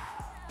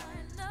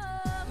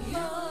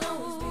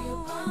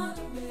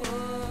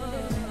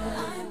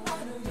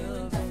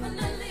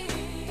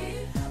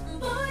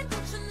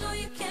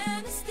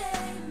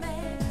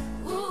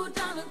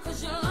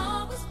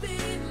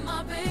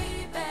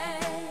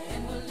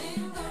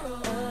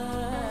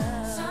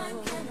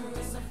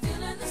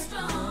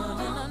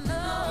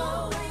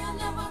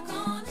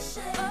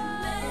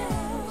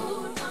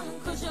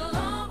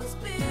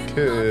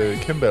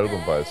 Kæmpe album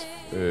faktisk.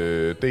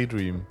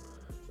 Daydream.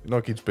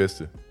 Nok hendes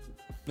bedste.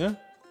 Ja.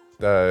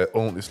 Der er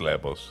ordentligt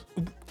slappers.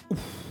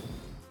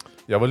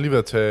 Jeg var lige ved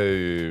at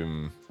tage...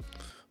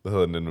 hvad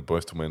hedder den med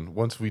Boyz II Men?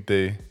 One Sweet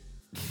Day.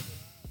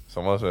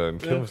 Som også er en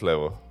kæmpe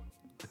slapper.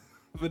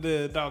 Men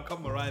der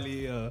kom Mariah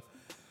lige og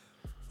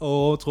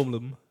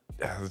overtrumlede dem.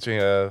 Ja, så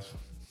tænker jeg...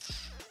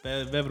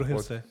 Hvad vil du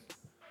helst have?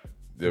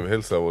 Jeg vil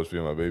helst have Always Be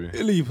My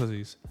Baby. Lige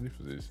præcis. Lige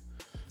præcis.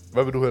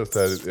 Hvad vil du helst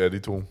have af de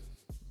to?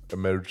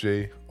 Mary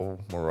J.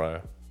 og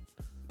Mariah.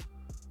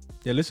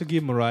 Jeg har lyst til at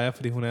give Mariah,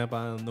 fordi hun er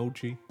bare en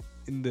OG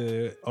in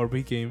the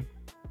RnB game.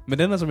 Men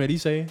den er, som jeg lige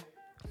sagde,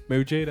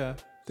 Mary J. der,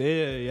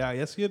 det er,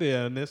 jeg siger, det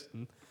er næsten...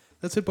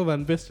 Det er tæt på at være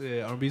den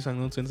bedste RnB-sang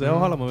nogensinde, så jeg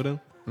holder mig ved den.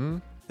 Mm.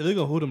 Jeg ved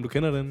ikke overhovedet, om du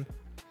kender den.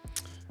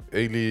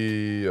 Ikke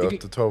lige off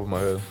the top of my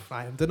head.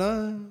 Nej, men den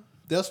er...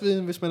 Det er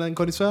også, hvis man er en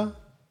kondisør,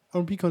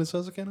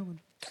 RnB-kondisør, så kender man.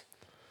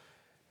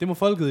 Det må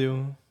folket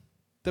jo...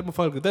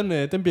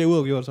 Den bliver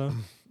uafgjort så.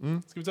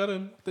 Mm. Skal vi tage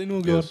den? Den er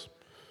uafgjort. Yes.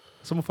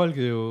 Så må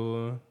folket jo,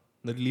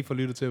 når de lige får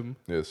lyttet til dem,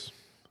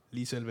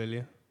 lige selv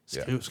vælge.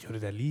 Skriv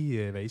det der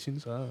lige, hvad I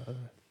synes.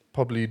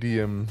 Pop lige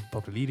DM.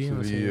 Pop lige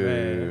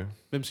DM.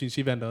 Hvem synes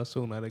I vandt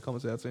også, når det kommer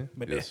til hertil.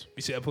 Men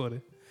vi ser på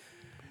det.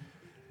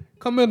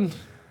 Kom med den.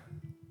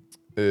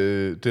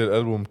 Det er et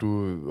album,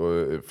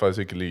 du faktisk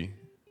ikke kan lide.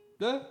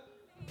 Ja.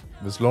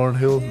 Hvis Lauryn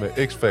Hill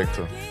med X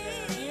Factor.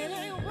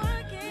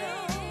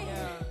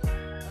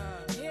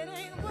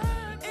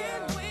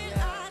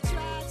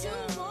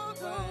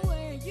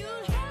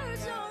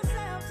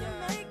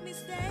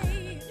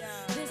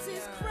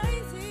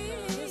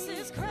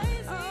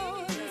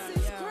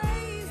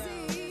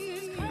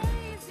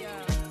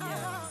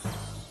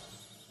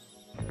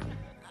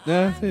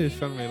 Ja, det er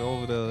fandme et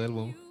overvurderet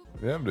album.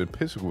 Ja, men det er en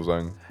pissegod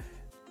sang.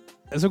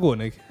 Ja, så god er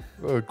den ikke.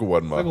 Så god er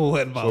den bare. Så god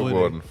er den bare. Så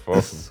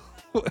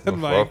god er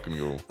den fucking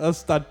god.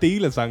 Altså, der er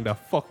dele af sangen, der er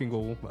fucking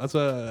gode. Og så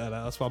er der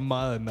også bare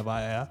meget af den, der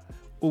bare er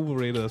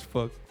overrated as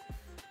fuck.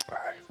 Ej.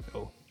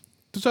 Jo.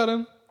 Du tager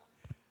den.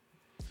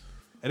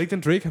 Er det ikke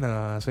den Drake, han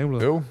har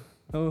samlet? Jo.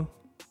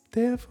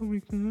 Derfor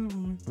vi...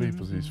 Lige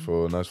præcis.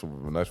 For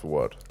nice for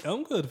what? Ja,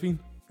 hun gør det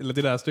fint. Eller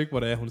det der stykke, hvor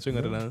det er, hun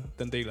synger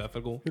den del er i hvert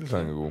fald god. Hele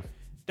sangen er god.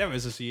 Der vil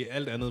jeg så sige,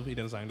 alt andet i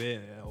den sang, det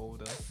er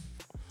overvurderet.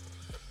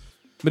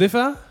 Men det er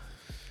fair.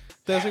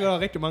 Der er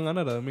sikkert rigtig mange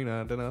andre, der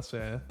mener, at den også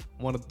er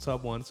one of the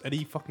top ones. Er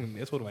det fucking...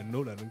 Jeg tror, det var en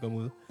 0, da den kom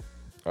ud.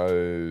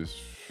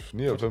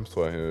 99,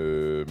 tror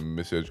jeg,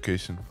 Miss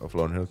Education of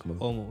Lauryn Hill kom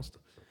ud. Almost.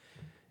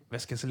 Hvad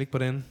skal jeg så ligge på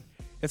den?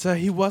 Jeg tager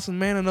He Wasn't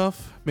Man Enough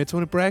med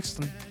Toni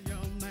Braxton.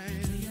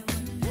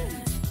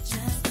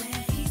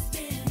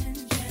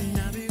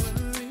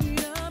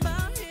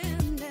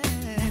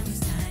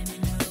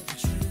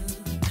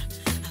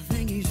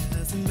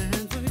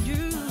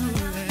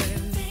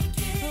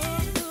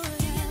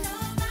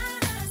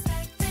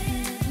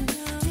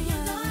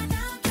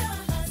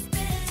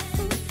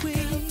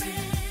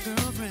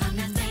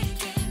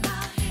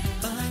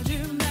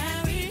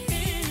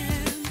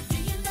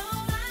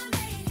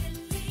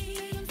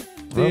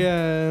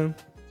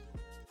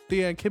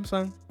 Det er en kæmpe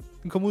sang.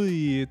 Den kom ud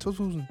i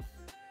 2000.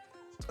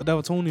 Og der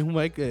var Toni, hun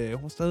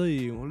var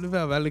stadig, hun var lidt ved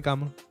at være lidt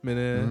gammel.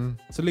 Men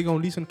så ligger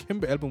hun lige sådan en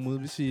kæmpe album ud.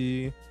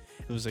 Jeg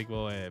ved ikke,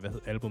 hvad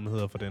albumet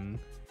hedder for den,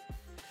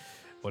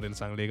 hvor den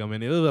sang ligger.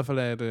 Men jeg ved i hvert fald,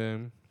 at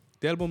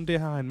det album, det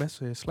har en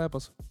masse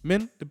slappers.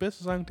 Men det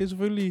bedste sang, det er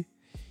selvfølgelig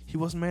He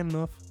Wasn't Man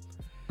Enough.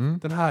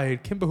 Den har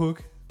et kæmpe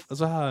hook. Og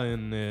så har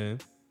en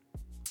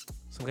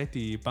sådan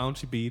rigtig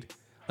bouncy beat.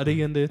 Og det er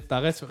igen det. Der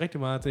er rigtig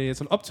meget. Det er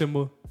sådan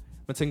optempo.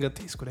 Man tænker,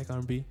 det er sgu da ikke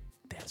R&B. Det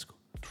er det sgu.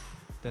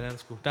 Den er det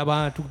sgu. Der er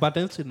bare, du kan bare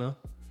danse til den her.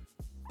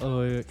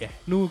 Og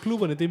nu er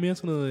klubberne, det er mere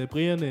sådan noget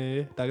Brian,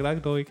 der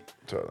dog ikke.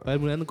 Og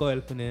alt muligt andet går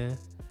alt. Men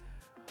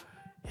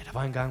der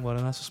var en gang, hvor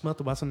den var så smadret,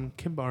 du bare sådan en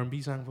kæmpe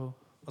R&B-sang på.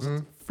 Og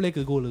så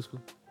flækkede gulvet sgu.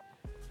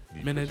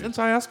 Men den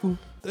tager jeg sgu.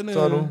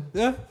 Tager du?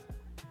 Ja.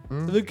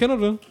 Jeg ved ikke, kender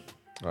du den?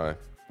 Nej.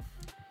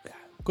 Ja.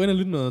 Gå ind og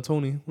lytte noget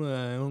Toni. Hun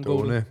er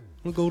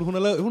god.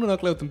 Hun har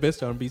nok lavet den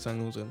bedste R&B-sang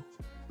nogensinde.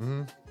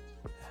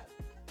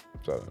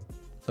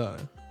 Sådan.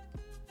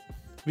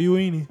 Vi er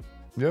uenige.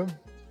 Ja.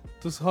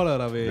 Du holder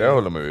dig ved... Jeg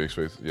holder mig jo ikke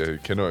svært. Jeg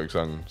kender jo ikke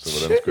sangen,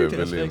 så hvordan skal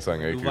jeg vælge en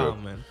sang, jeg ikke hører?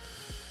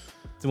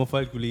 Det må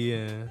folk jo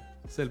lige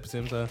selv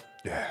bestemme sig.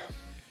 Ja.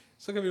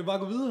 Så kan vi jo bare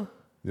gå videre.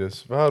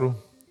 Yes. Hvad har du?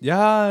 Jeg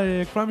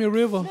har Cry Me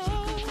River.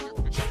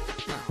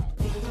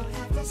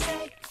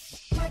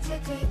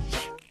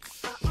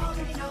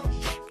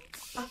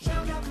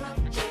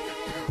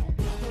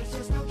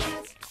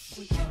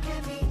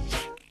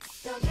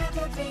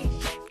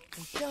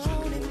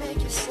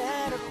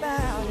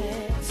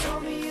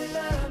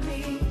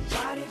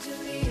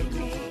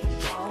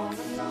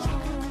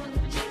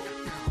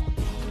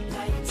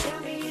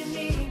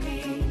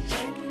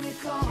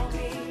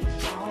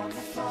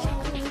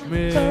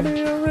 Med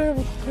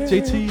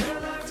JT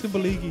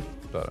Timberlake.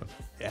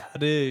 Ja,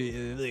 og det,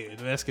 jeg ved ikke,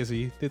 hvad skal jeg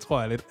sige? Det tror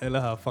jeg lidt,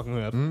 alle har fucking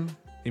hørt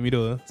i mit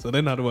hoved. Så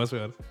den har du også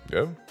hørt.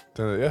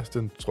 Ja,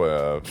 den tror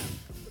jeg,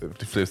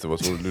 de fleste af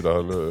vores lytter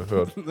har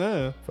hørt.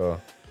 Ja. Før.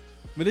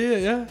 Men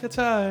det, jeg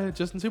tager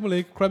Justin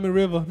Timberlake, Cry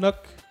Me River, nok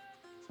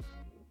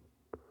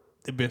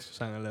det bedste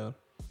sang, jeg har lavet.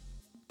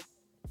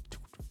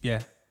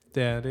 Ja,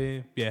 det er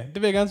det. Ja,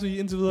 det vil jeg gerne sige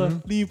indtil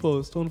videre. Lige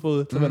på stående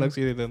fod, så vil jeg nok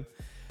sige det den.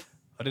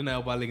 Og den er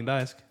jo bare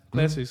legendarisk.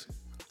 Klassisk.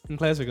 En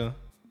klassiker.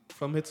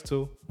 From head to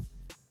toe.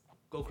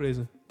 Go crazy.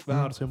 Hvad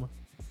har du til mig?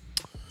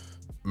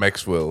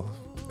 Maxwell.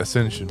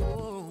 Ascension.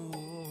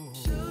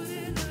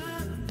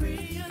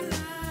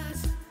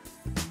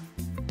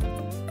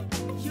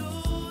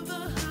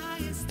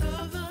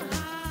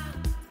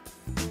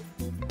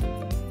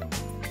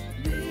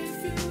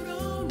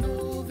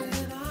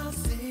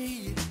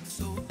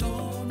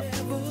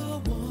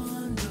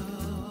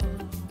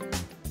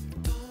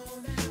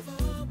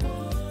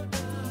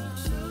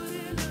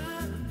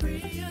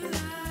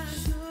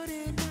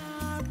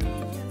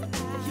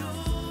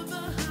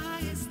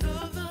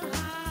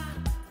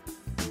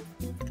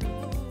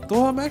 Du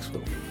har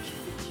Maxwell.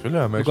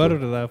 Selvfølgelig har Maxwell. Hvor gør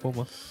du det der på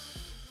mig?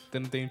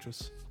 Den er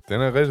dangerous.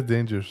 Den er rigtig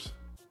dangerous.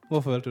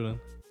 Hvorfor valgte du den?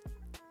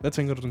 Hvad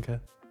tænker du, den kan?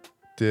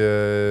 Det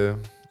er...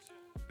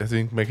 Jeg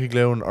tænker, man kan ikke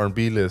lave en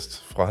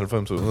R&B-list fra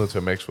 90'erne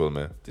til Maxwell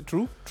med. Det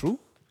er true.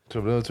 Så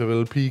er nødt til at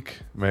vælge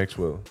peak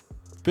Maxwell.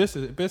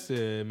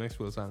 Bedste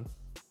Maxwell-sang.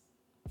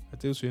 Er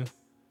det, du siger?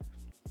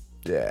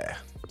 Ja. Yeah.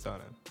 Sådan.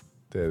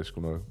 Det er det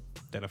sgu nok.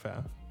 Den er fair.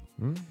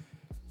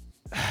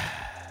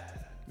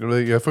 Jeg ved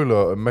ikke, jeg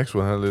føler, at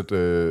Maxwell er lidt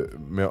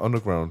mere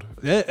underground.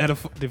 Ja,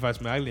 det er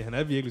faktisk mærkeligt. Han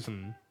er virkelig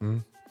sådan...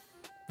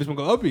 Hvis man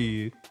går op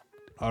i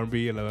R&B,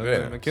 eller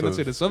hvad man kender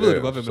til det, så ved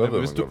du godt, hvem man er.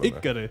 Hvis du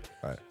ikke gør det,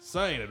 så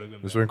er en af du.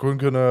 Hvis man kun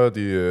kender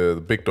de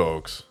the big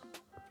dogs.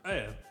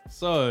 Ja,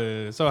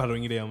 så har du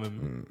ingen idé om,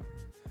 hvem.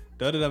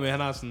 Det er det der med, han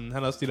har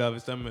også de der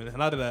bestemme. Han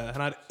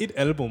har et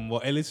album, hvor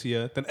alle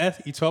siger, den er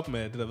i toppen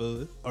af det der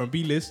ved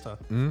R&B-lister,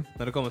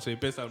 når det kommer til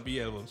bedste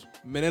R&B-albums.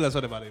 Men ellers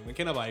er det bare det. Man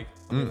kender bare ikke.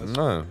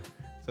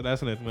 Så det er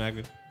sådan lidt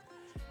mærkeligt.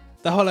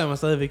 Der holder jeg mig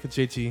stadigvæk på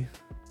JT.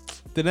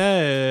 Den er...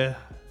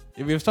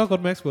 jeg forstår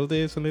godt Maxwell,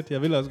 det er sådan lidt...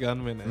 Jeg vil også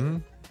gerne, men...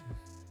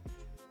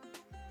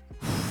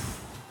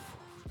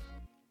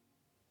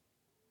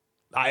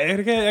 Nej,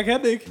 jeg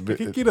kan det ikke. Jeg kan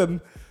ikke give dig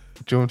den.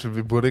 Jones,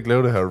 vi burde ikke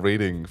lave det her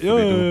rating, fordi du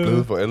er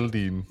blevet for alle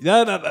dine...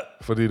 Ja, nej.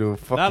 Fordi du er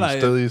fucking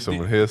stedig som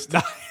en hest.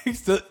 Nej, ikke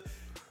stedig.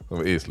 Som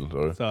en æsel,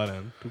 sorry.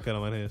 Sådan, du kalder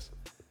mig en hest.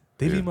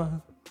 Det er lige meget.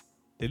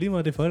 Det er lige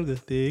meget, det er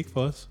folket. Det er ikke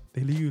for os.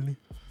 Det er ligegyldigt.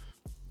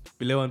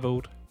 Vi laver en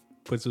vote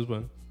på et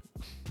tidspunkt.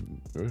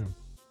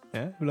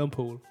 Ja, vi laver en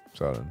poll.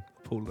 Sådan.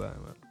 Poll der,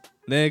 mand.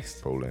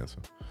 Next. Poll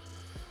answer.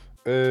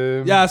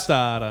 Jeg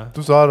starter.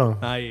 Du starter?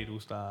 Nej, du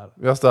starter.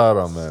 Jeg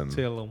starter, man.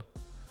 Tell them.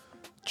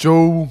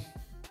 Joe.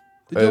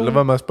 Lad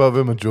være med at spørge,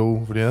 hvem er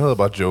Joe, fordi han hedder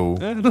bare Joe.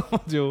 Ja, det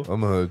var Joe.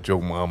 Han hedder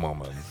Joe Mama,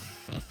 man.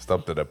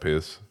 Stop det der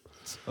pis.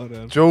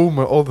 Sådan. Joe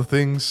med All the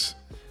Things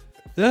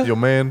Your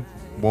Man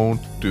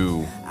Won't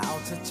Do.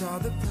 I'll touch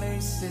all the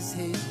places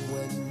he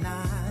would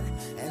not,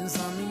 and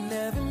some he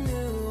never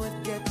knew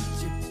would get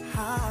you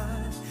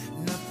high.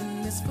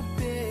 Nothing is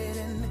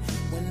forbidden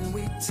when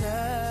we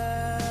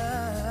touch.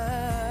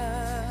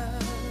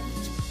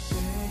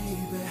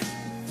 Baby,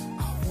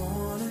 I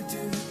wanna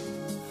do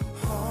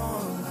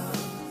all of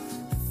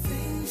the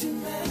things your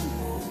man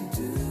won't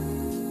do.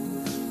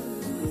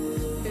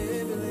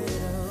 Every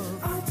little,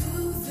 I'll do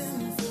them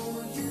for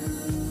you.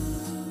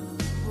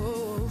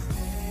 Oh,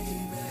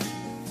 baby,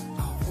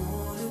 I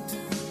wanna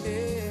do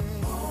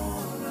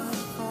all of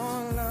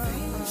the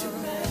things your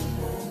man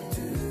won't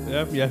do.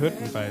 Ja, jeg hørte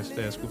den faktisk,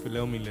 da jeg skulle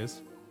lave min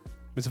liste.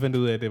 Men så fandt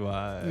jeg ud af, at det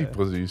var... Lige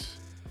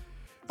præcis.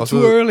 Og too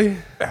early.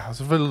 Ja, og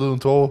så faldt det en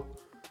tår.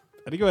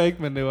 Ja, det gjorde jeg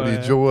ikke, men det var...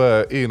 Fordi Joe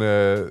er en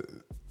af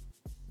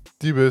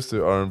de bedste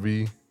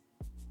R&B.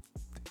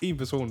 En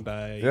person, der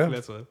er i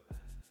flertal.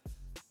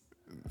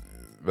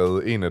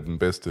 Hvad? En af den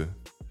bedste.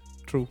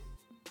 True.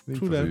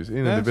 Lige præcis.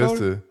 En af de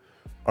bedste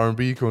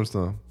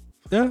R&B-kunstnere.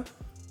 Ja.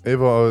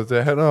 Ever,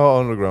 og han er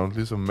underground,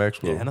 ligesom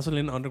Maxwell. Ja, han er sådan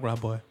lidt en underground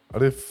boy. Og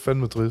det er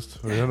fandme trist,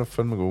 fordi han er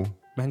fandme god.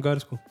 Men han gør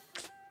det sgu.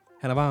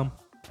 Han er varm.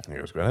 Jeg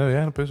kan sgu, han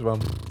er pisse varm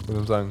på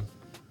den sang.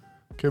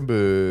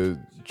 Kæmpe...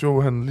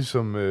 Joe, han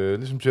ligesom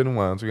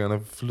Genuine, så kan han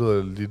have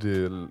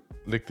flyttet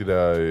lægge de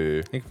der...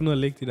 Jeg kan finde ud af at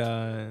lægge de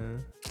der...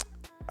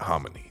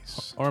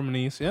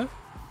 harmonies. Ja.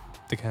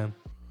 Det kan han.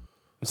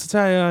 Så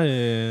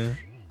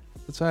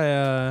tager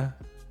jeg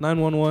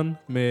 911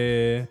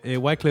 med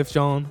Wyclef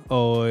Jean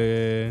og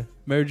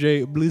Mary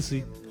J. Blissy.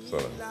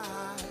 Sådan.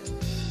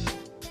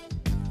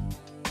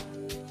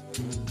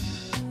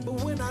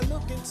 But when I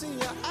look into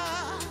your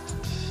eyes,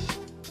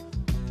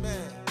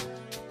 man,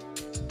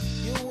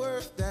 you're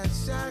worth that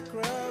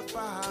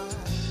sacrifice.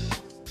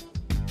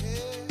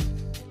 Yeah.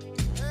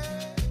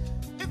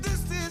 If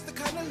this is the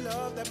kind of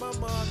love that my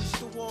mom used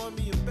to warn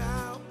me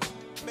about,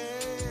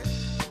 man,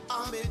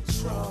 I'm in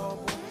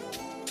trouble.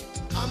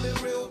 I'm in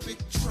real big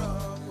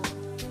trouble.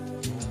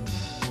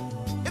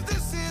 If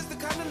this is the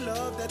kind of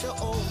love that the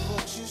old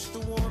folks used to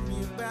warn me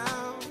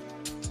about,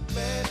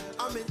 man,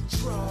 I'm in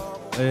trouble.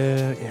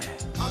 Ja.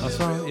 Og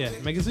så, ja,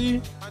 man kan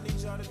sige,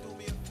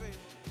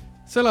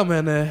 selvom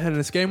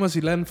han scammer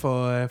sit land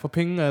for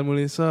penge og alt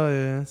muligt, så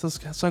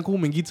er han god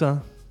med en guitar.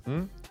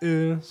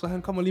 Så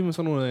han kommer lige med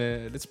sådan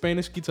nogle lidt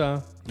Spanish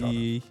guitar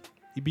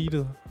i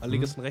beatet, og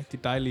lægger sådan en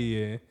rigtig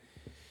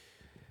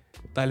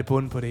dejlig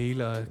bund på det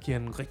hele, og giver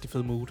en rigtig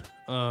fed mood.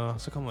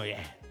 Og så kommer,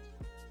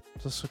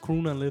 så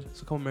crooner han lidt.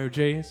 Så kommer Mary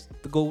J.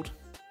 The Goat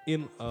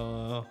ind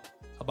og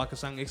bakker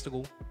sangen ekstra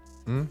god.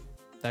 Der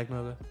er ikke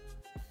noget at gøre.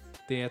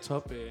 Det er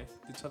top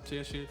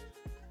tier shit.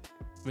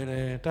 Men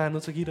der er jeg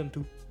nødt til at give den,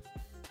 du.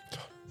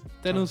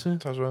 Det er nødt til.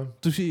 Tak skal du have.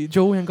 Du siger,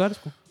 Joe, han gør det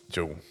sgu.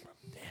 Joe.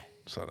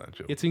 Sådan,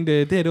 Joe. Jeg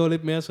tænkte, det var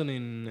lidt mere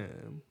sådan en...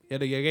 jeg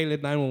gav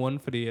lidt 911,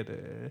 fordi at,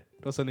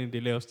 det var sådan en af de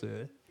laveste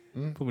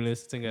på min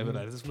liste. Så tænker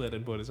jeg, så smider jeg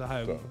den på det. Så har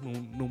jeg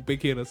nogle big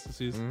hitters til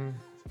sidst.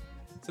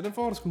 Så den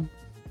får du sgu.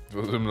 Du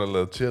har simpelthen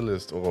lavet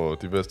tierlist over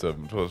de bedste af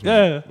dem.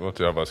 Ja. Hvor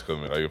det har bare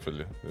skrevet min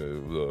rækkefølge.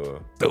 Ud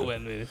og... Du er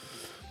vanvittig.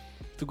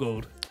 Du går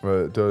ud.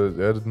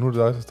 Nu er det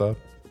dig til start.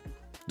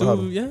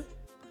 Ja.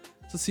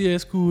 Så siger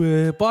jeg sgu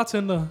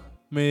bartender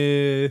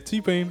med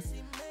T-Pain.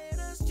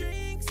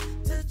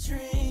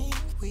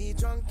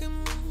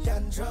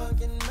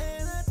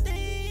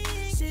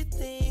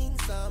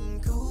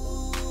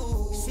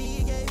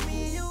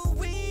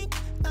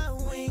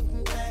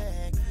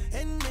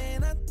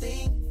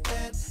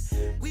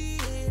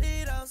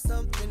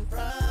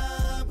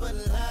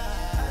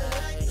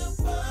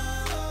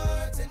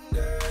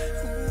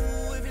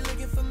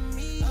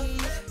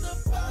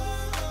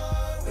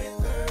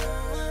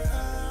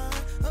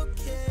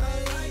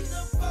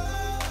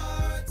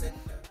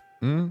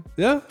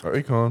 Ja. Og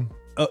ikke hånd.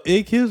 Og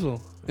ikke Hissel.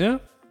 Ja.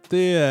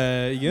 Det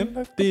er igen.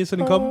 Det er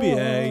sådan en kombi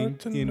af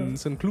en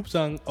sådan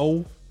klubsang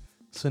og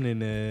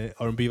sådan en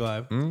R&B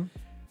vibe.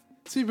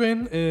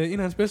 T-Pain, en af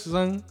hans bedste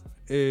sange.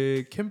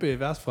 Kæmpe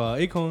vers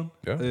fra Acorn.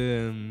 Ja.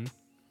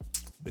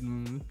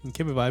 En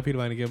kæmpe vibe hele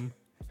vejen igennem.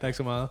 Der er ikke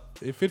så meget.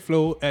 Fedt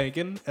flow er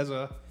igen,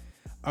 altså...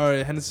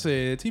 Og hans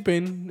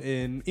T-Pain,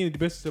 en af de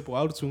bedste til at bruge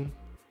autotune.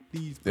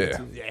 Lige ja,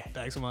 der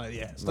er ikke så meget.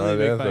 Ja, nej,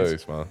 det er ikke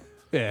så meget.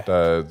 Ja. Der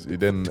er, i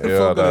den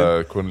æra, der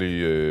er kun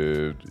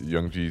lige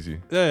Young Jeezy.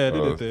 Ja, det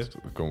er det.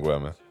 Konkurrerer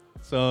med.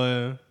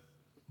 Så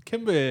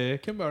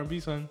kæmpe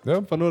R&B-sang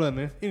fra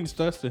Nordlandet. En af de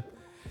største.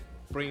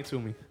 Bring it to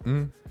me.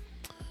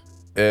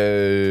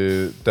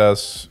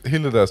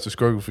 Hele deres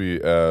discography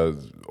er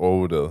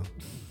overvurderet.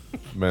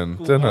 Men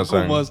den her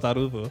sang... God måde at starte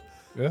ud på.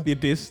 Ja. Det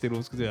er det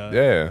du skal sige.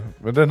 Ja.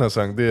 Men den her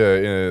sang, det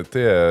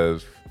er...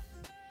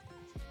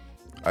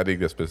 Ej, det er ikke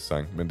deres bedste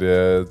sang, men det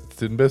er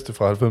den bedste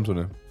fra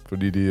 90'erne.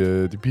 Fordi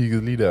de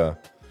peakede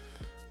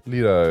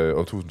lige der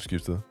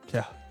årtusindskiftet.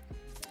 Ja.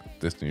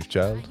 Destiny's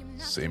Child,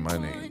 Say My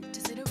Name.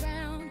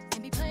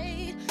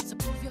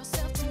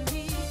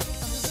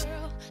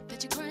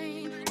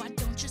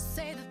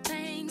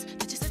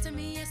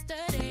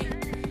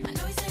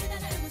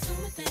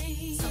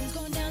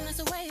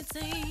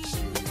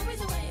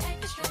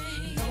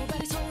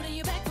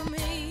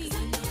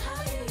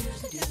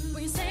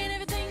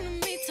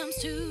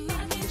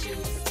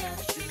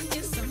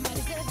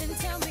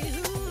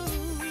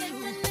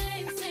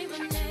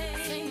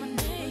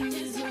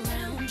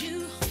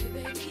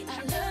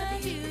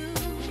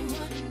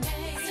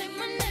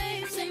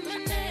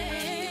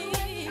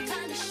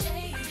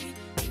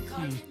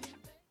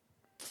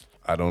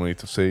 I don't need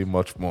to say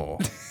much more.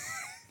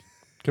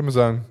 Kæmpe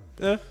sang.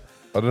 Ja.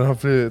 Og den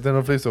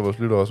har flest af vores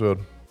lytter også hørt.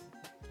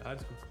 Nej,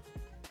 det sgu.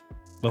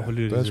 Hvorfor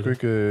lytter det? Det er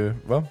sgu ikke...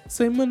 hvad?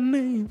 Say my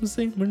name,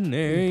 say my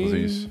name.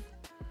 Præcis.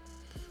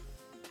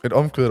 Et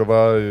omkvæd, der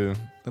bare...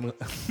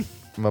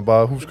 man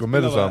bare husker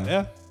med det sammen.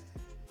 Ja.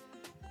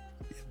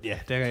 Ja,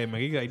 der kan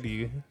man ikke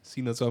rigtig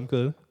sige noget til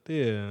omkvædet.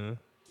 Det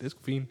er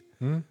sgu fint.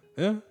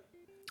 Ja.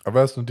 Og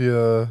værsten,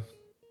 de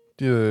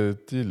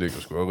ligger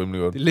sgu også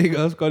rimelig godt. De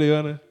ligger også godt i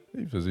ørerne.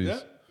 Lige præcis. Ja.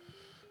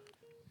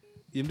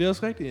 Jamen, det er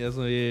også rigtigt.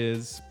 Altså,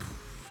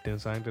 den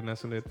sang, den er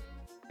sådan lidt...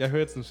 Jeg har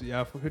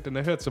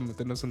hørt, som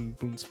den er sådan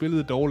blevet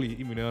spillet dårligt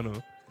i mine ører nu.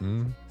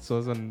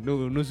 Så sådan,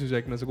 nu synes jeg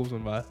ikke, den er så god, som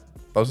den var.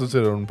 Og så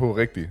sætter du den på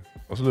rigtigt,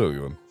 og så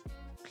lyder den.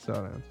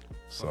 Sådan.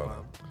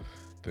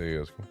 Det er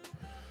jeg sgu.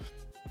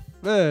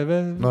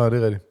 Hvad? Nå,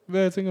 det er rigtigt.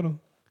 Hvad tænker du?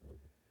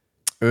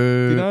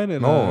 Din egen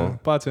eller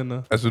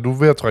bartender? Altså, du er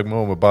ved at trække mig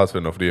over med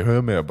bartender, fordi jeg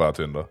hører mere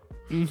bartender.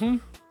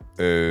 Mhm.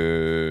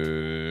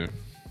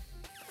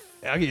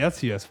 Jeg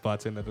siger altså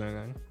bartender den her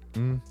gang.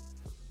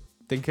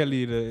 Den kan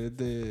lide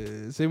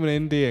det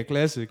simpelthen, det er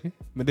classic, ikke?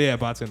 Men det er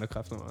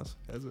bartenderkræfter også.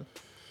 Altså.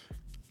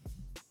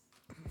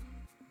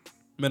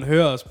 Man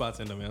hører også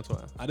bartender mere, tror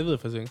jeg. Ej, det ved jeg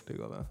faktisk ikke. Det kan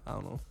godt være. I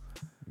don't know.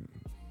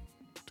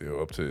 Det er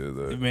jo op til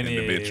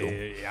individual.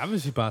 Jeg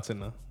vil sige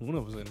bartender.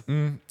 100%.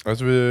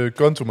 Altså, ved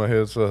Gun to my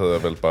head, så havde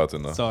jeg valgt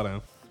bartender. Sådan.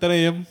 Den er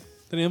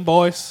hjemme,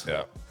 boys. Ja.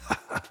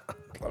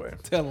 Klar af.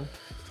 Tell them.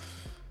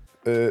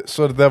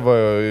 Så er det der,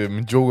 hvor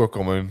min joker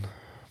kommer ind.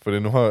 For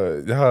nu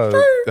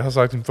jeg har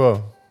sagt den før.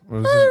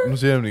 Nu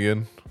siger jeg den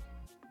igen.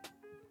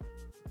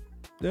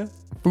 Ja. Yeah.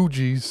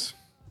 Fugees.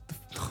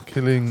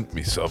 Killing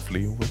me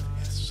softly with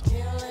his song.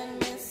 Killing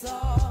me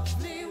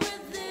softly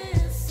with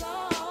this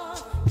song.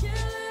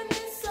 Killing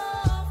me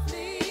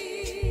softly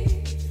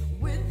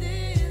with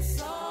this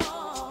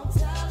song.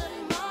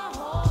 Telling my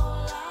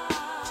whole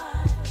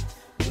life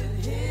with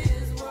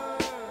his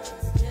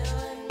words.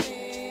 Killing me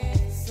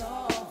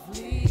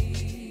softly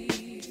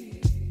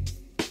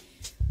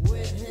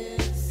with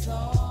his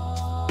song.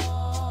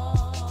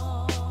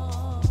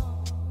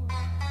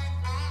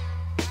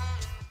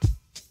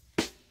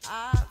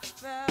 I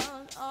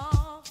felt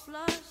all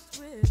flushed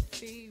with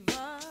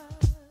fever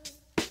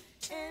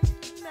in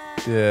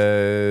that. Det er...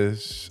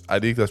 Ej,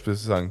 det er ikke deres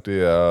bedste sang.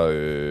 Det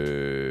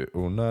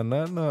er...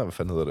 na. Hvad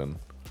fanden hedder den?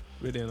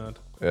 Really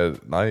not. Ja,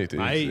 nej, det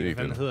er ikke hvad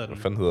fanden hedder den?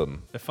 Hvad fanden hedder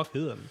den? Hvad fuck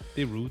hedder den?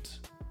 Det er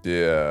Roots.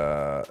 Det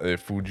er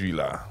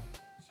Fujila. Er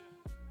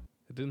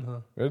det den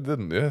hedder? Ja, det er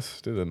den.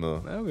 Yes, det er den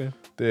hedder. Ja, okay.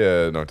 Det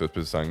er nok deres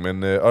bedste sang.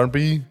 Men RnB,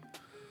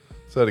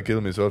 så er det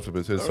Kill Me Softly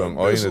with His Song.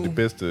 Og en af de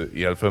bedste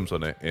i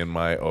 90'erne, in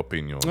my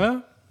opinion. Ja,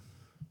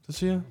 det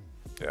siger jeg.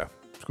 Ja,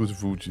 skud til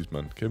Fugees,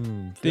 mand.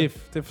 Kæmpe... Det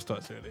forstår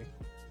jeg sikkert ikke.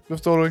 Hvad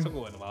forstår du ikke? Så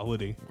går jeg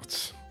overhovedet ikke.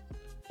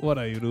 What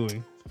are you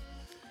doing?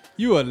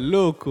 You are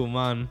loco,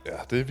 man. Ja,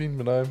 det er fint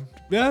med dig.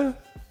 Ja,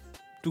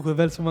 du kunne have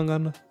valgt så mange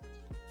andre.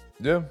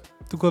 Ja.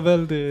 Du kunne have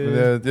valgt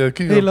jeg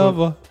kigger Hey på...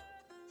 Lover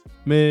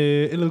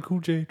med LL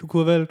Cool J. Du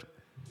kunne have valgt...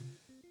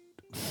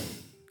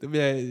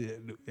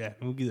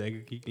 Nu gider jeg ikke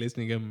at kigge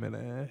listen igennem, men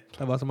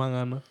der var så mange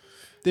andre.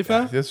 Det er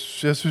fair. Ja,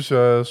 jeg synes, jeg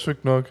er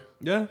søgt nok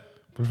Ja,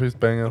 på de fleste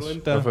bangers.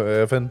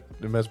 Jeg fandt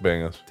en masse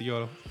bangers. det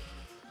gjorde du.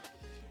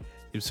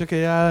 Jamen, så kan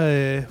jeg...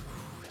 jeg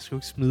skal jo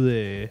ikke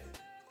smide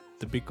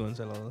The Big Guns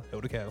allerede. Jo,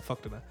 det kan jeg jo.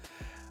 Fuck det der.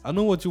 I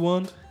Know What You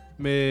Want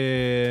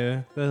med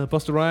hvad hedder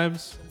Busta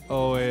Rhymes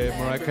og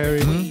Mariah Carey.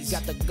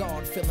 Got the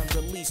guard feeling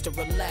released to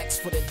relax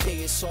for the day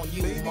it's on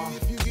you, Baby, ma.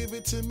 if you give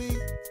it to me,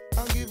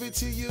 I'll give it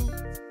to you.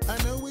 I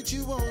know what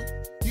you want.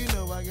 You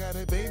know I got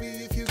it, baby.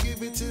 If you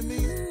give it to me,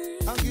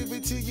 I'll give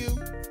it to you.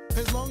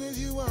 As long as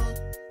you want,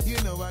 you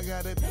know I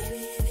got it.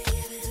 Baby, if you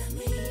give it to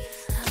me,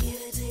 I'll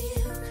give it to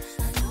you.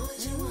 I know what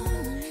you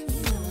want. You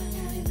know I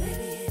got it.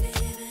 Baby, if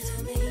you give it to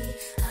me,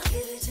 I'll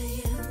give it to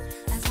you.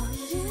 As long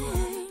as you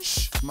want.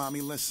 Shh,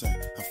 mommy, listen.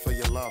 I feel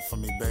your love for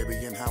me, baby,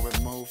 and how it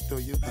moved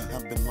through you.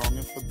 I've been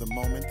longing for the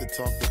moment to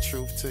talk the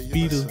truth to you.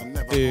 Beatet. Listen, I'm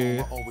never home,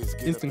 I always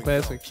get Instant up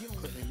and classic.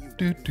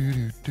 Du.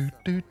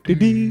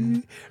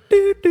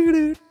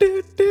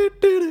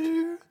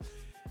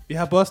 Vi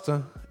har Buster. En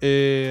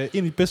af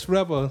de bedste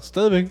rapper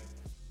stadigvæk,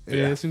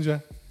 synes jeg.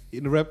 I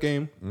the rap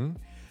game.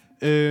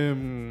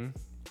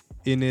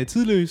 En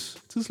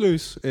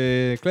tidsløs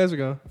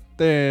klassiker.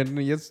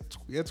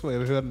 Jeg tror, jeg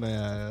vil høre den, når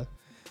jeg er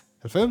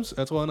 90.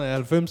 Jeg tror, når jeg er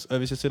 90, og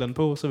hvis jeg sætter den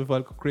på, så vil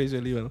folk gå crazy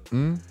alligevel.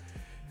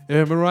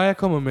 Mariah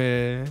kommer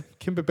med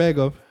kæmpe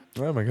backup.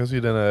 Ja, man kan sige,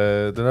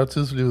 at den er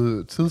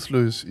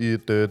tidsløs i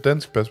et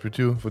dansk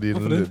perspektiv, fordi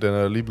den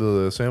er lige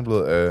blevet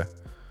samlet af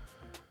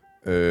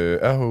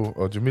RH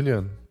og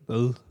Jamilian.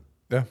 Hvad?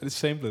 Ja. Er det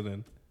samlet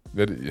den?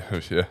 Ja.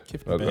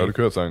 Kæft, Har du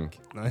kørt sangen?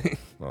 Nej.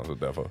 Nå, så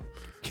derfor.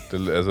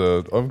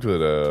 Altså,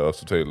 omkvædet er også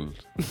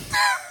totalt...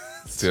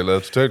 Det har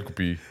lavet totalt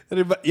kopi. Det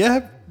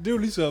er jo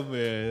ligesom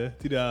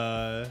de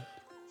der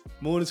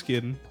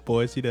Måneskin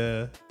boys, de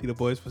der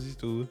boys fra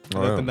sidste uge.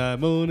 Den der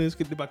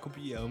Måneskin, det er bare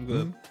kopi af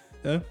omkvædet.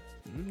 Ja, det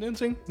er en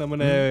ting. Når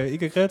man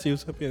ikke er kreativ,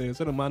 så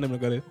er det meget nemt at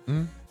gøre det.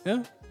 Ja,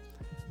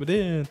 men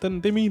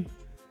det er min.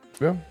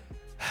 Ja.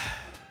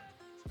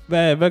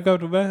 Hvad gør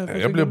du?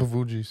 Jeg bliver på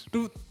Fugees.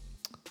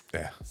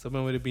 Ja. Så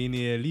må det blive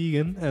en lige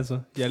igen. Altså,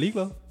 jeg er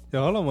ligeglad. Jeg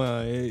holder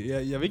mig.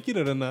 Jeg vil ikke give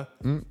dig den der.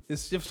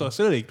 Jeg forstår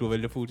slet ikke, du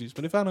vælger Fugees,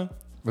 men det er fair nok.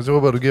 Men så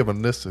håber jeg, du giver mig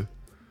den næste.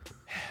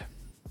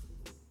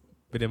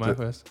 Men det er mig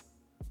først.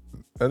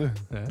 Er det?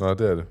 Ja. Nå,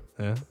 det er det.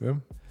 Ja. Ja.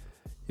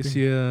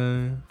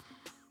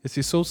 Jeg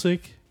siger So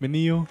Sick med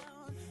Neo.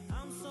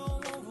 I'm so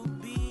over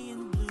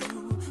being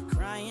blue,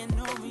 crying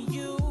over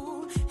you,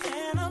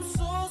 and I'm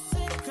so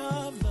sick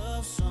of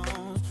love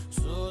songs,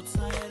 so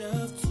tired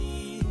of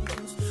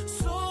tears,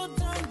 so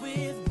done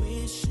with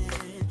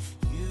wishing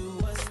you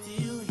were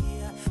still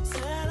here.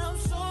 Said I'm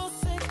so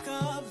sick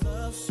of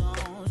love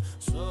songs,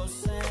 so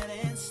sad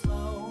and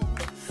slow.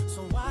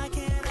 So why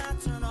can't I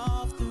turn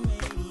off the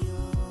radio?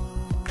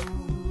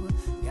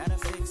 Gotta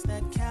fix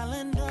that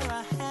calendar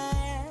I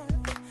have.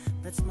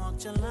 Let's mark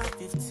July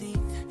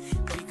 15th,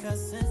 because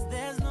since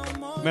there's no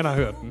more. Man har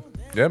hørt den.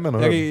 Ja, man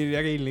har hørt den.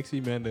 Jeg kan egentlig ikke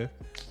sige mere end det.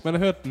 Man har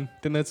hørt den.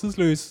 Den er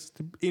tidsløs.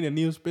 Det er en af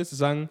Nios bedste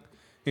sange.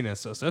 En af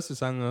hans største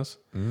sange også.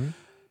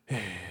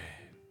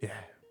 Ja.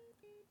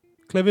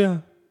 Klaver.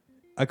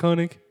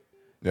 Iconic.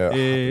 Ja.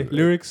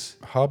 Lyrics.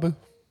 Harpe?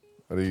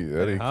 Er det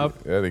ikke? Harp.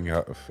 Ja, det er ikke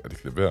harpe. Er det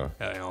klaver?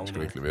 Ja, jo.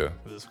 Skal det ikke klaver?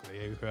 Jeg ved sgu da,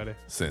 jeg kan høre det.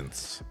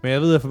 Sense. Men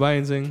jeg ved at for bare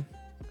en ting.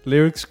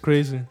 Lyrics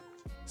crazy.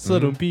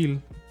 Sidder du i en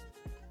bil.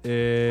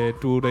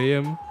 Du er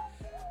derhjemme.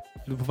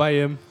 Du er på vej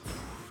hjem.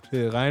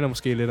 Det regner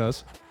måske lidt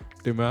også.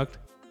 Det er mørkt.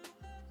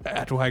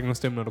 Ja, du har ikke nogen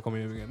stemme, når du kommer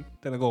hjem igen.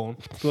 Den er god.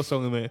 Du har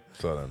sunget med.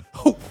 Sådan.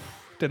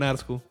 Den er der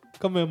sgu.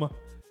 Kom med mig.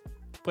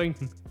 Bring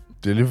den.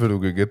 Det er lige før du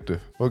kan gætte det.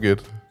 Hvor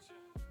gætte?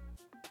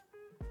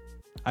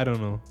 I don't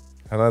know.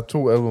 Han har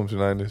 2 albums i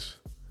 90's.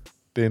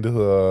 Det er en, der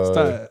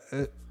hedder...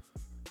 Det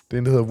er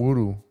en, der hedder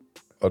Voodoo.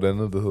 Og det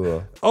andet, der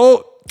hedder...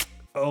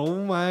 Oh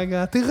my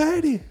god. Det er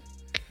rigtigt.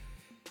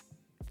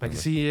 Man kan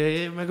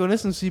sige... man kan jo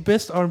næsten sige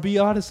best R&B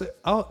artist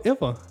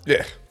ever.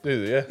 Ja,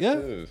 det er Ja.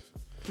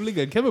 Du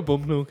ligger en kæmpe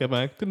bump nu, kan jeg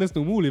mærke. Det er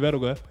næsten umuligt, hvad du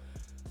gør.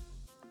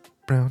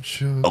 Brown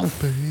Sugar,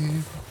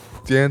 babe.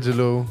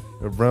 D'Angelo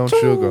og Brown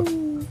Sugar.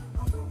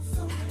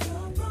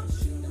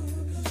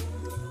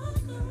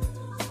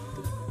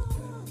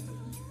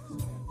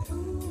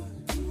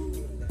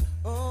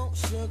 Oh,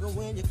 sugar,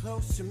 when you're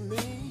close to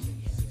me,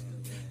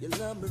 you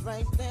love me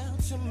right down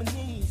to my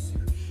knees.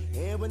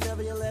 And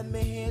whenever you let me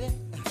hit it,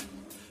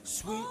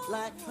 sweet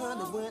like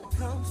honey when it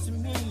comes to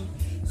me.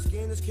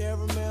 Skin is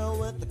caramel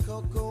with the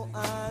cocoa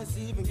eyes.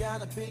 Even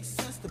got a big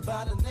sister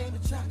by the name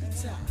of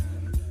Chocolate.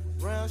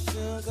 Brown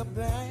sugar,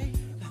 babe.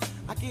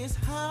 I guess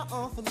high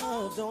off of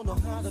love, don't know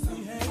how to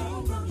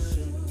behave.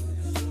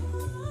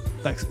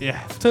 Thanks. Ja,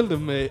 fortæl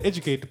dem,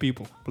 educate the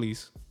people,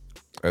 please.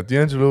 Ja,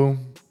 D'Angelo.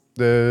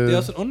 Det er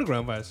også en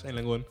underground faktisk, af en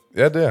eller anden grund.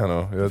 Ja, det er han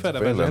også. Jeg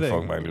Fatter, er hvad fan det af er,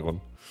 fucking mærkelig grund.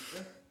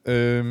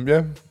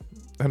 Ja,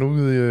 han er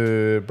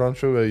ude i Brown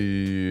Sugar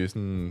i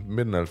sådan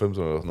midten af 90'erne eller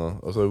sådan noget.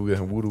 Og så udgav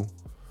han Voodoo.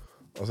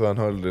 Og så har han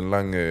holdt en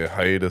lang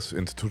hiatus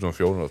indtil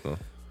 2014 eller sådan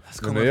noget.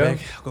 Så kommer han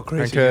back og går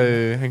crazy.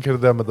 Han kan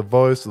det der med the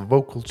voice, the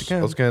vocals,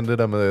 og så kan han det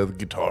der med the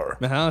guitar.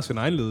 Men han har sin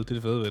egen lyd, det er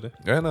det fede ved det.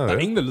 Ja, nej, Der er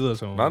ingen, der lyder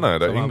som... Nej, der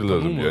er ingen, der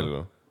lyder som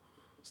D'Angelo.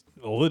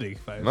 Overhovedet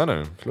ikke, faktisk.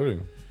 Nej, slet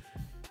ikke.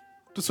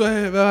 Du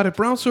sagde, hvad var det?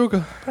 Brown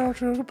Sugar? Brown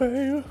Sugar,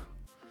 baby.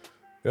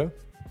 Ja.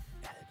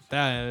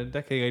 Der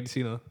kan jeg ikke rigtig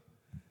sige noget.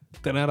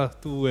 Den er der.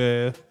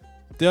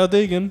 Det er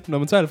det igen. Når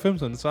man tager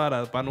 90'erne, så er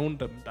der bare nogen,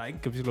 der ikke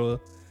kan blive slået.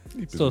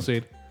 Så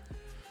set.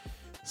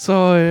 Så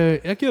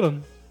jeg giver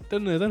den.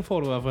 Den får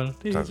du i hvert fald.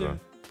 Det er helt sikkert.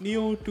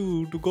 Nio,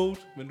 du er goat,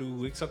 men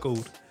du er ikke så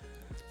goat.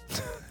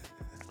 Der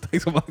er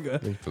ikke så meget at gøre.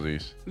 Ikke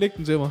præcis. Læg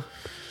den til mig.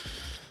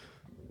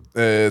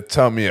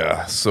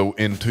 Tamia, so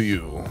into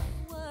you.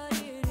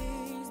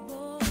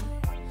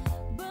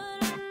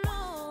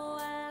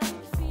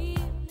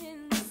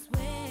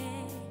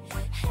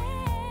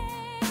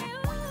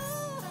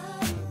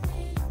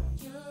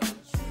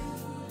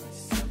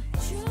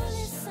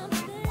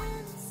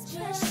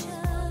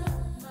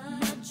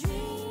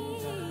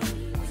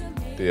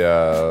 Det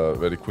er,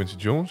 hvad er det, Quincy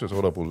Jones, jeg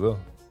tror, der er produceret.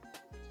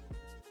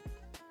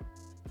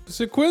 Du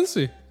siger Quincy?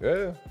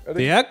 Ja.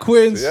 Det er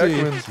Quincy. Det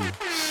er Quincy.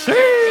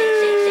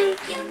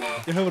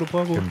 Jeg hører, hvad du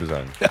prøver på. Kæmpe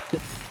sang.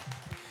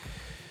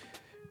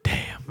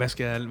 Damn, hvad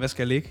skal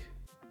jeg lægge?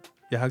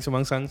 Jeg har ikke så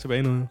mange sange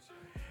tilbage nu.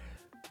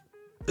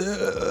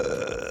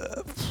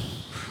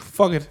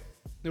 Fuck it.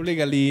 Nu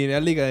ligger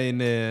jeg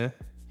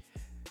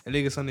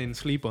ligger sådan en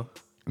sleeper.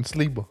 En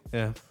sleeper.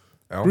 Ja.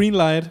 Ja. Green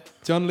Light,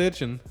 John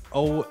Legend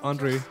og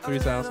Andre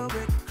 3000.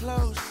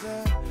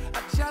 Closer,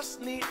 I just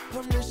need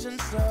permission,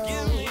 so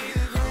give me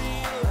the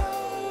green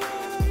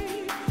light.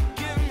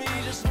 Give me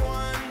just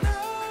one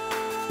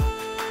night.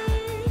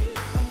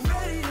 I'm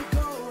ready to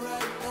go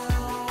right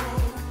now.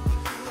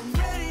 I'm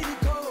ready to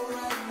go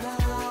right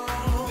now.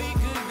 We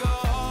could go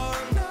all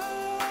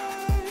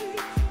night.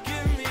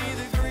 Give me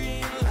the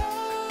green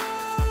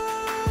light.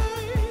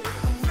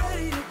 I'm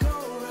ready to go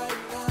right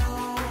now.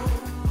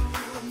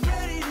 I'm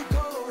ready to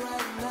go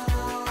right now.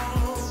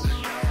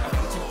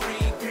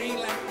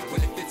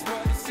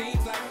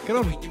 Kan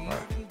du den?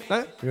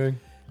 Nej. Okay.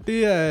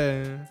 Det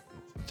er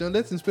John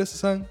Legends bedste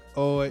sang,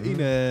 og en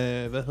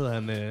af, hvad hedder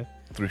han,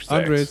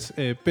 Andres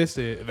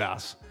bedste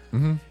vers.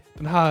 Mm-hmm.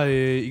 Den har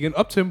igen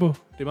optempo. Det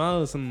er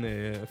meget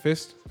sådan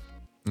fest.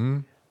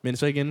 Men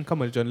så igen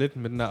kommer John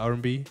Legend med den der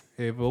R&B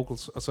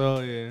vocals, og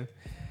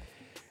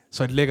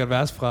så et lækkert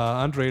vers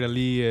fra Andre, der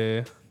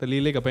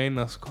lige lægger banen,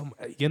 og så kommer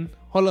igen,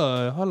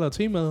 holder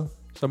temaet,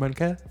 som han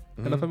kan.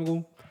 Han er fandme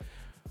god.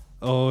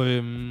 Og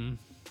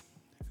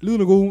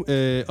lyden er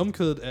god.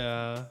 Omkvædet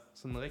er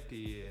sådan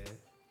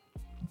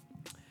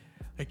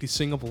rigtig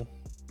singable.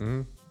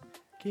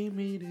 Give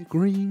me the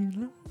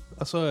green.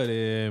 Og så er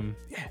det,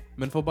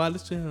 man får bare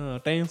lyst til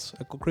at dance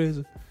og gå crazy.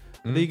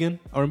 Og det igen,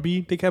 R&B,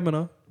 det kan man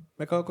også.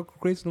 Man kan også gå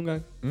crazy nogle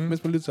gange,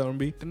 mens man lytter til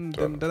R&B. Den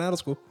er der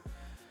sgu.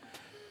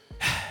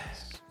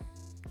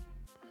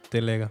 Det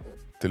er lækker.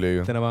 Det er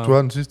lækker. Den er varm. Du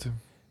har den sidste.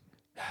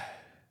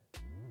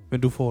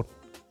 Men du får den.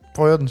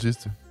 Får jeg den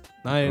sidste?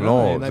 Nej,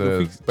 du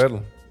fik...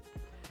 Battle.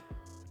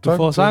 Du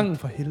får sangen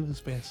for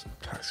helvedes bas.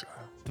 Tak skal du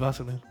have. Det var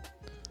sådan lidt.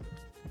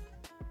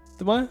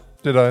 Det er mig.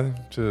 Det er dig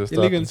til at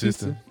starte Jeg ligger den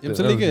sidste. Jamen,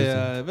 så ligger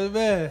jeg...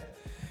 Hvad,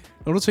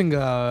 når du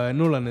tænker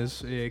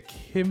nullernes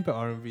kæmpe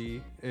R&B,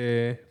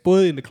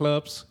 både in the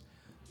clubs,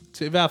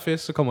 til hver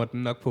fest, så kommer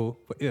den nok på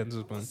et eller andet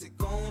tidspunkt. What's it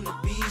gonna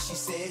be, she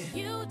said.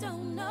 You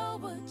don't know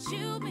what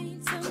you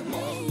mean to me.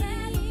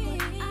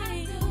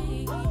 I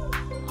do.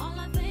 All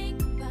I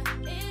think about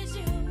is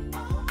you.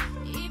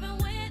 Even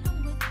when I'm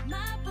with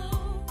my boo,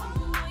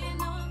 you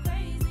know I'm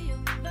crazy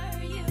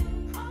over you.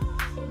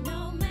 No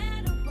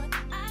matter what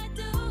I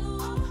do,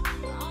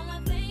 all I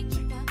think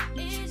about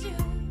is you.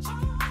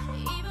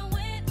 Even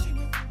when I'm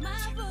with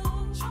my boo,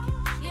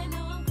 you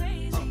know I'm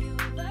crazy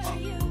over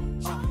you.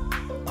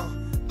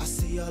 I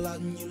see all out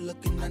and you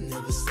looking, I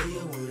never say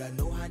a word. I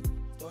know I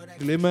thought I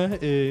Dilemma,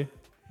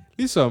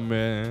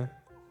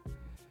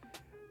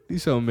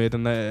 ligesom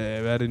den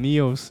hvad er det,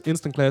 Neos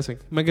Instant Classic.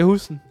 Man kan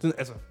huske den.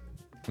 Altså,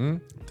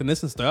 den er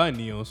næsten større end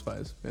Neos,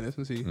 faktisk, vil jeg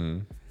næsten sige.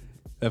 I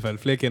hvert fald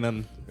flere kender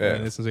den, er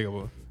jeg næsten sikker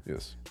på.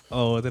 Yes.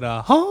 Og det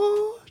der,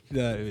 de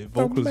der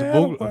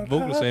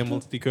vocal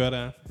samples, de kører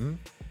der.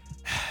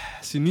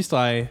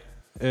 Sinistreg.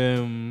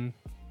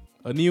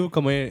 Og Neo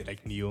kommer ind, eller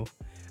ikke Neo,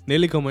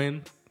 Nelly kommer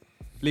ind,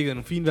 ligger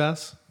nogle fine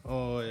vers,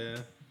 og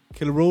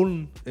Kelly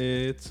Rowland,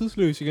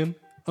 tidsløs igen,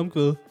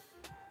 omkvædet.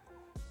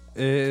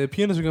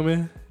 Pigerne synger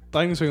med,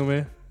 drengene synger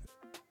med,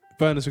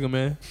 børnene synger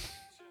med,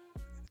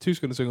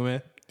 tyskerne synger med,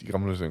 De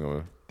gamle synger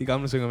med. de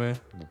gamle synger med,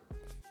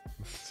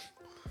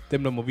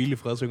 dem der må hvile i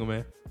fred synger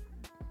med.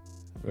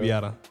 Vi er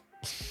der.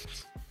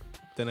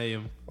 Den er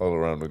hjemme. All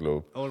around the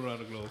globe. All around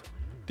the globe.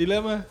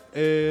 Dilemma,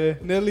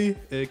 Nelly,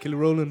 Kelly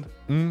Rowland,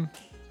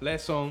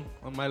 last song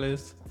on my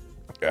list.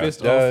 Ja,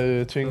 Best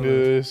jeg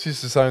tænkte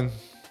sidste sang,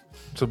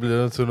 så bliver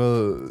jeg nødt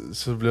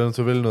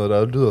til at vælge noget,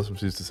 der lyder som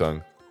sidste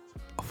sang.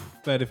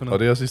 Hvad er det for Og noget?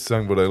 det er også sidste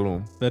sang på det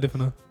album. Hvad er det for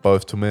noget?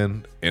 Boys to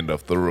Men, End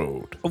of the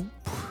Road.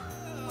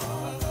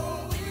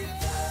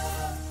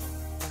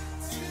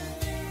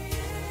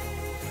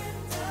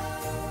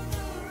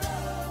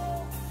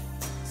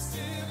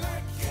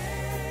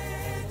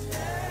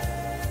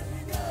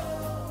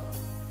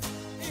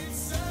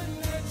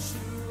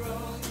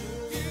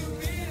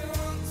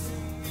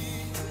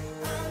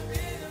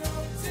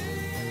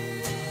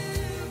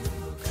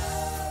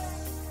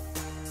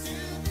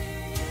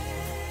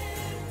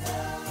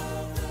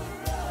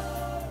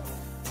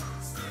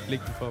 Læg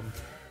den for dem.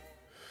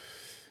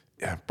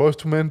 Ja, Boys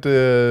to Men, det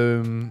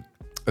er...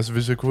 altså,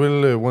 hvis jeg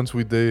kunne vælge One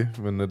Sweet Day,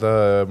 men der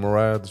er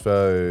Mariah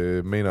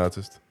desværre main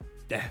artist.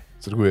 Ja.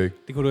 Så det kunne jeg ikke.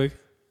 Det kunne du ikke.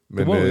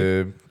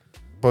 Men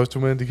Boys to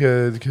Men, de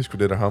kan sgu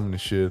det der harmony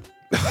shit.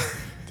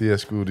 De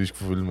skulle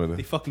følge med det.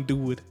 They fucking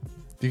do it.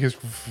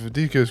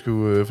 De kan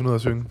sgu finde ud af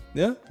at synge.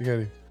 Ja, Det kan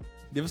de.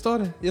 jeg forstår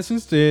det. Jeg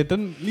synes,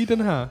 lige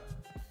den her,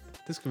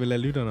 det skal vi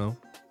lade lytterne om.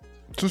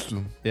 Synes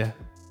du? Ja,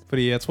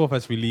 fordi jeg tror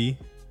faktisk, vi er lige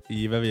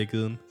i, hvad vi har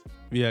givet den.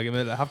 Vi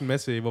har haft en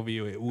masse, hvor vi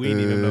er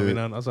uenige, hvem der er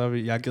vinderen, og så har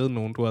jeg har givet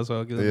nogen, du har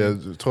så givet Jeg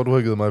nogen. tror, du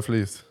har givet mig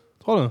flest.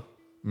 Tror du?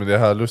 Men jeg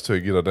har lyst til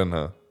at give dig den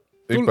her.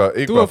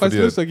 Du har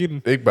faktisk lyst til at give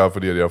den. Ikke bare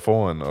fordi, at jeg er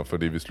foran, og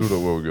fordi vi slutter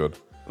uafgjort.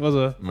 Hvad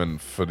så? Men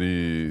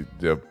fordi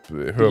jeg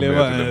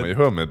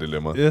hører mere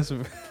dilemma. Ja, så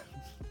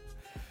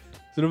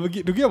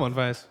du giver mig den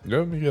faktisk.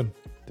 Ja, men igen.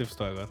 Det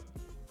forstår jeg godt.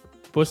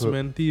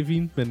 Bustemænd, de er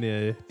fine, men de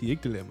er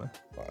ikke dilemma.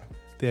 Nej.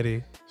 Det er det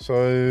ikke. Så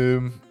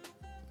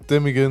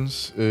dem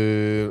igens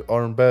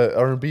R&B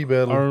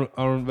battle.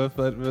 Hvad?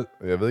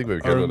 Jeg ved ikke, hvad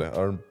vi kalder det.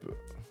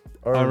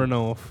 Iron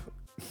off.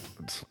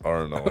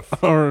 Iron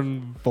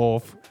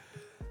off.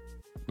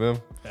 Ja. Ja,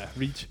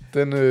 reach.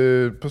 Den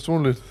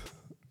personligt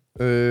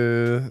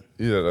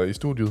i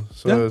studiet,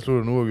 så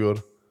slutter den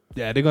uafgjort.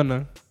 Ja, det er godt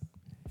nok.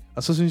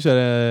 Og så synes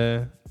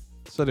jeg,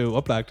 så er det jo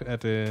oplagt,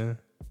 at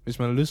hvis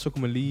man har lyst, så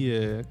kunne man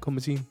lige komme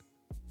med sin.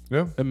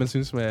 Ja. Hvem man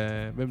synes,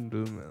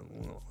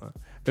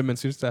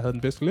 der havde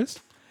den bedste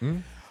liste.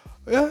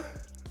 Ja,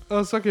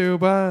 og så kan jeg jo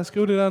bare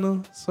skrive det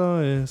dernede.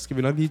 Så skal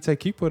vi nok lige tage et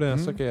kig på det, og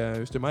så kan jeg,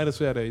 hvis det er mig, der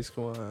ser det, I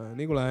skriver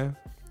Nikolaj,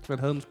 hvad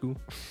havde den sgu.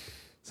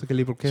 Så kan jeg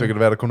lige blokere. Så kan det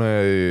være, der kun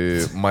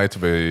er mig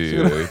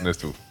tilbage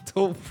næste uge.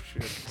 Oh,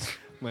 shit.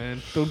 Man,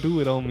 don't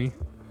do it on me.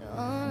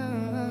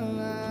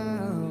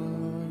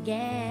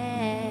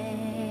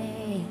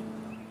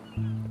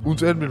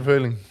 Ugens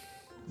anbefaling.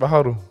 Hvad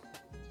har du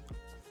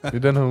i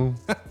den her uge?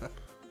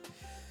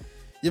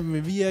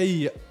 Jamen, vi er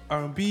i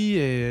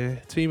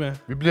R&B-tema.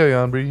 Vi bliver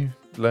i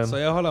R&B-land. Så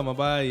jeg holder mig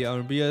bare i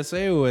R&B. Jeg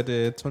sagde jo,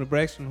 at Toni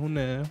Braxton, hun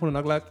har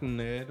nok lagt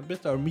den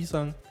bedste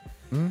R&B-sang.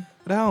 Og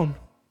det har hun.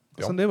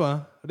 Og sådan det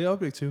bare. Og det er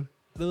objektivt.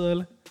 Det ved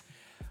alle.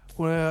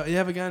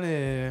 Jeg vil gerne,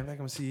 hvad kan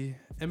man sige,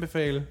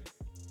 anbefale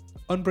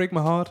Unbreak My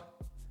Heart.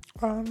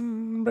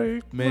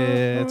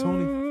 Med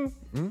Toni.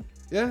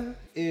 Ja,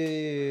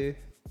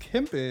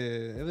 kæmpe,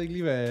 jeg ved ikke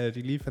lige, hvad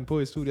de lige fandt på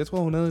i studiet. Jeg tror,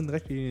 hun havde en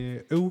rigtig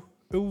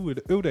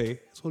øvdag. Jeg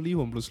tror lige,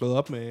 hun blev slået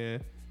op med,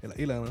 eller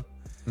et eller andet.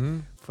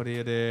 Fordi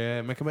at,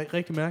 man kan ikke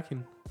rigtig mærke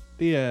hende.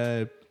 Det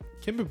er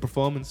kæmpe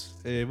performance,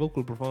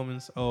 vocal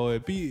performance,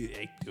 og beat,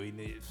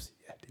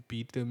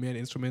 det er mere en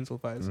instrumental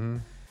faktisk.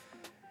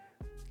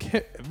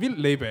 Vildt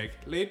layback.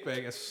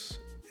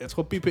 Jeg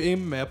tror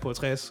BPM er på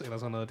 60 eller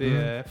sådan noget. Det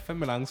er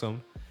fandme langsomt.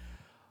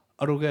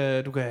 Og du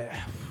kan,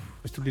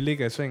 hvis du lige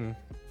ligger i sengen,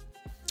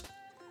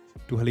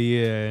 du har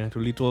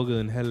lige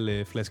drukket en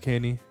halv flaske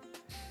Henny.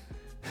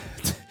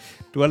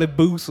 Du er lidt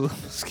boozet,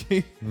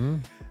 måske.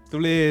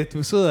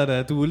 Du sidder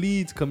der, du er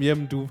lige kommet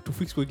hjem, du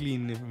fik sgu ikke lige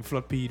en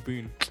flot pige i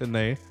byen den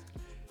dag.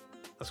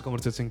 Og så kommer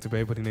du til at tænke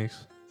tilbage på din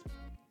eks.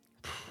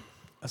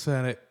 Og så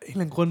er der en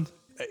eller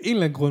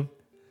anden grund,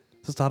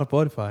 så starter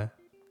Spotify.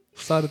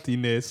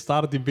 Så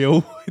starter din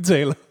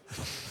BO-taler.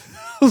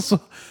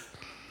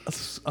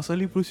 og så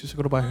lige pludselig, så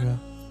kan du bare høre.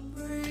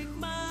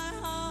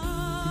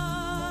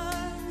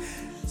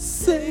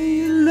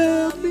 Say you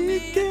love me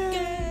again.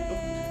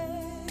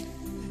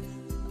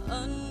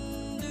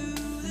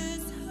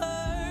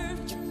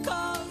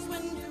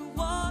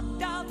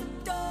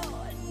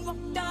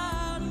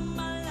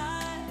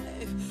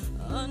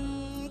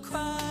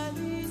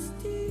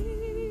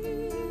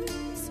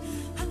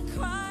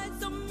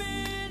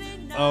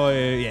 Og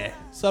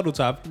så er du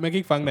tabt. Man kan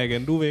ikke fange dig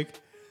igen. Du er væk.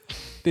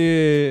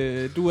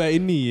 Du er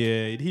inde i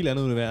et helt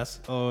andet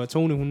univers. Og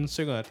Tony, hun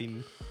synger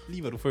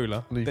lige hvad du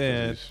føler.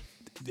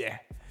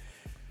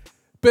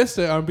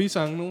 Bedste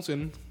R&B-sang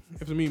nogensinde,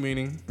 efter min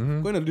mening.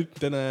 Gå ind og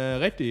lyt. Den er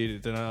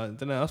rigtig.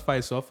 Den er også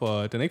faktisk op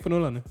for. Den er ikke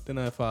fra 0'erne. Den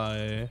er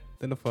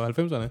fra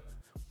 90'erne.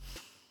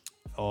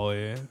 Og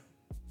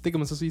det kan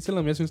man så sige.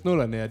 Selvom jeg synes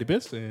 0'erne er det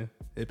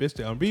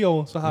bedste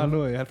R&B-år, så har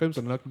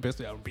 90'erne nok den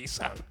bedste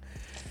R&B-sang.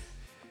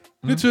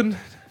 Lyt til den.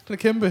 Den er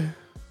kæmpe.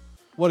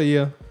 What a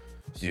year.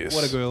 Yes.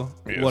 What a girl.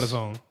 Yes. What a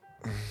song.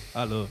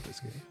 I love this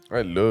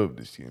game. I love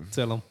this game.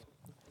 Tell them.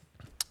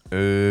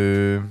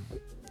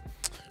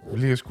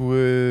 Jeg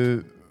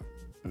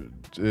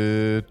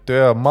det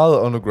er meget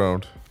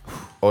underground.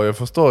 Og jeg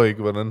forstår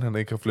ikke, hvordan han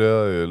ikke har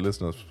flere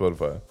listeners på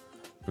Spotify.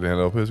 Fordi han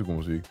laver pissegod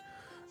musik.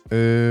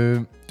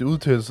 Det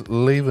udtales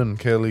Leven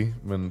Kelly,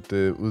 men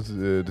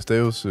det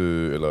staves,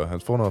 eller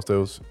hans fornavn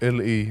staves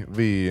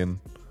L-E-V-E-N.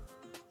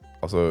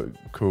 Og så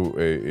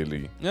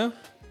K-A-L-E. Ja,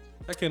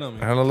 jeg kender ham.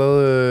 Han har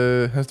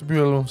lavet hans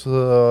debutalbum, så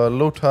hedder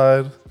Low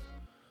Tide.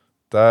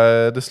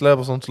 Det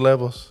slapper som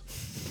slappers.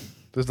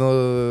 Det er sådan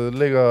noget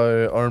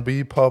lækker R&B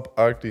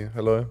pop-agtigt,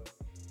 halløj.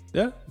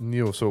 Ja.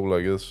 Neo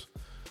Soul, I guess.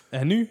 Er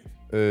han ny?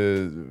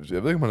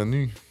 Jeg ved ikke, om han er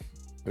ny.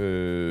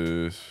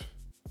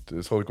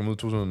 Jeg tror, det kom ud i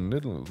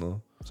 2019 eller sådan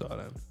noget. Sådan.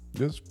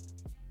 Yes.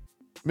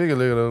 Mega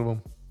lækkert album.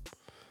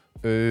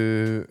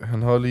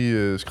 Han har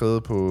lige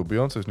skrevet på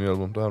Beyoncés nye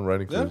album. Der har han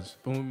writing credits.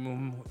 Ja,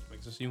 man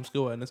kan så sige, hun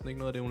skriver næsten ikke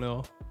noget af det, hun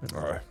laver.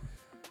 Nej.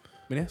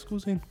 Men ja, skud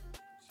til hende.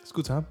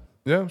 Skud til ham.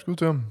 Ja, skud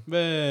til ham.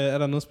 Er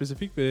der noget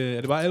specifikt ved...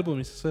 Er det bare album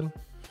i sig selv?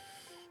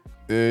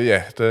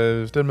 Ja,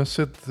 den med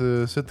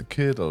Set the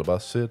Kid, eller bare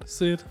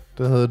Set.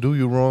 Der hedder Do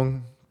You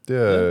Wrong. Det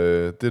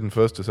er den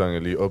første sang,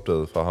 jeg lige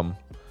opdagede fra ham.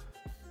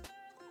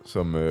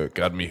 Som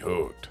got me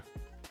hooked.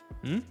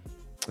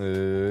 Ja.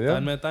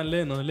 Der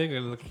er noget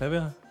lækker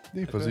klaver.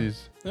 Lige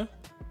præcis. Ja.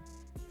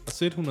 Og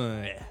Set, hun er...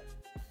 Ja,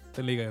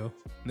 den ligger jo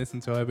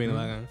næsten til højre benet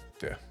hver gang.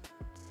 Ja.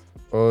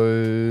 Og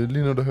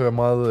lige nu, der hører jeg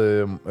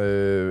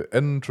meget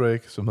anden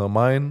track, som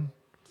hedder Mine.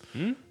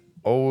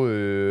 Og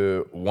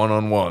One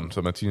on One,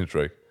 som er teen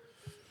track.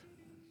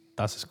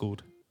 Das ist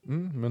gut.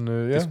 Men ja.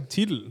 Det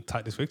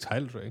er sgu ikke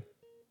title track.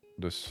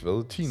 Det er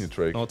hvad? Teen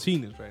track. Nå,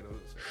 teen track.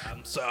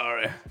 I'm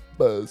sorry.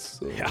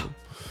 Ja.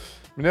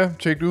 Men ja,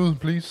 check det ud,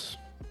 please.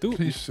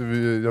 Please,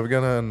 jeg vil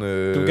gerne have en...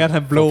 du vil gerne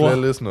have en blower.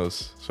 Flere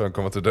listeners, så han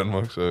kommer til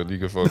Danmark, så jeg lige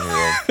kan få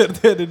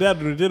noget det er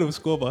der, du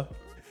skubber.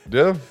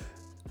 Ja.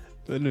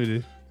 Det er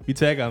det. Vi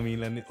tagger ham i en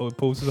eller anden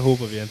pose, så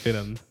håber vi, at han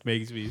finder den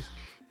magiskvis.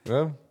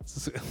 Ja.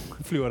 Så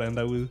flyver der han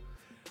derude.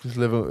 Just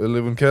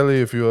live in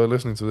Cali, if you are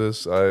listening to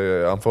this.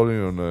 I'm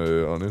following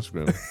you on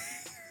Instagram.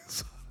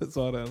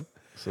 Sådan.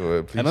 So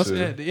please... Han også,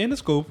 det er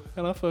Endoscope.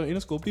 Han er fra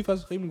Endoscope. De er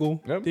faktisk rimelig gode.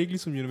 Ja. Det er ikke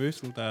ligesom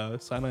Universal, der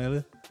signer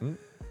alle.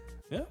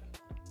 Ja.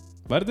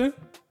 Var det det?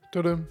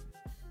 Det var det.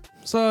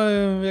 Så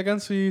vil jeg gerne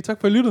sige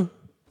tak for at I lyttede.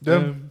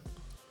 Ja.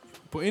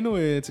 På endnu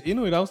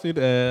et afsnit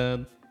af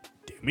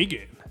Dem igen.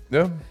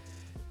 Ja.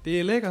 Det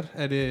er lækkert,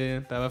 at der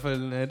er i hvert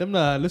fald dem, der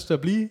har lyst til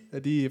at blive,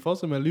 at de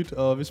fortsætter med at lytte.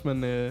 Og hvis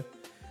man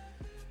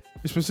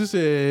synes,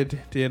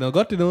 det er noget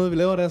godt, det er noget, vi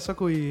laver der, så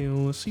kunne I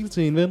jo sige det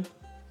til en ven.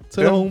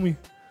 Til homie.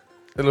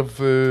 Eller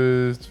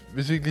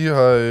hvis I ikke lige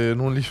har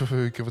nogen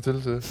lige kan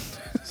fortælle til,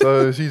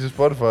 så sig til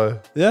Spotify.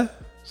 Ja.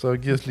 Så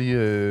giv os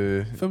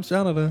lige... 5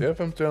 stjerner der. Ja,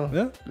 5 stjerner. Ja.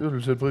 Det vil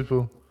vi sætte pris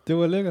på. Det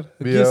var lækkert.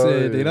 Det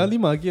er da lige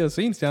meget at give os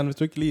 1 stjerne, hvis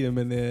du ikke kan lide det,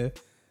 men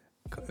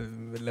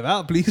lad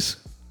være, please.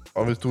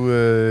 Og hvis du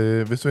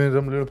er en af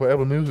dem, der lytter på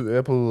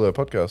Apple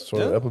Podcast,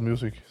 Apple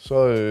Music,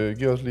 så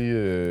giv os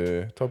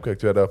lige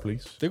topkarakter der,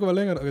 please. Det kunne være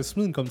lækkert, og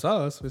smid en kommentar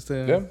også, hvis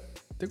det... Ja.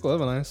 Det kunne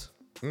også være nice.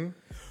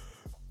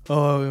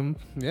 Og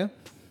ja,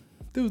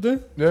 det var det.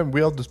 Ja,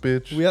 we out this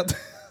bitch. Du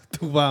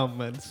er varm,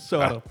 mand. Så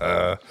er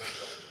der.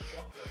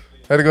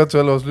 Ha' det godt til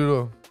alle vores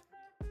lyttere.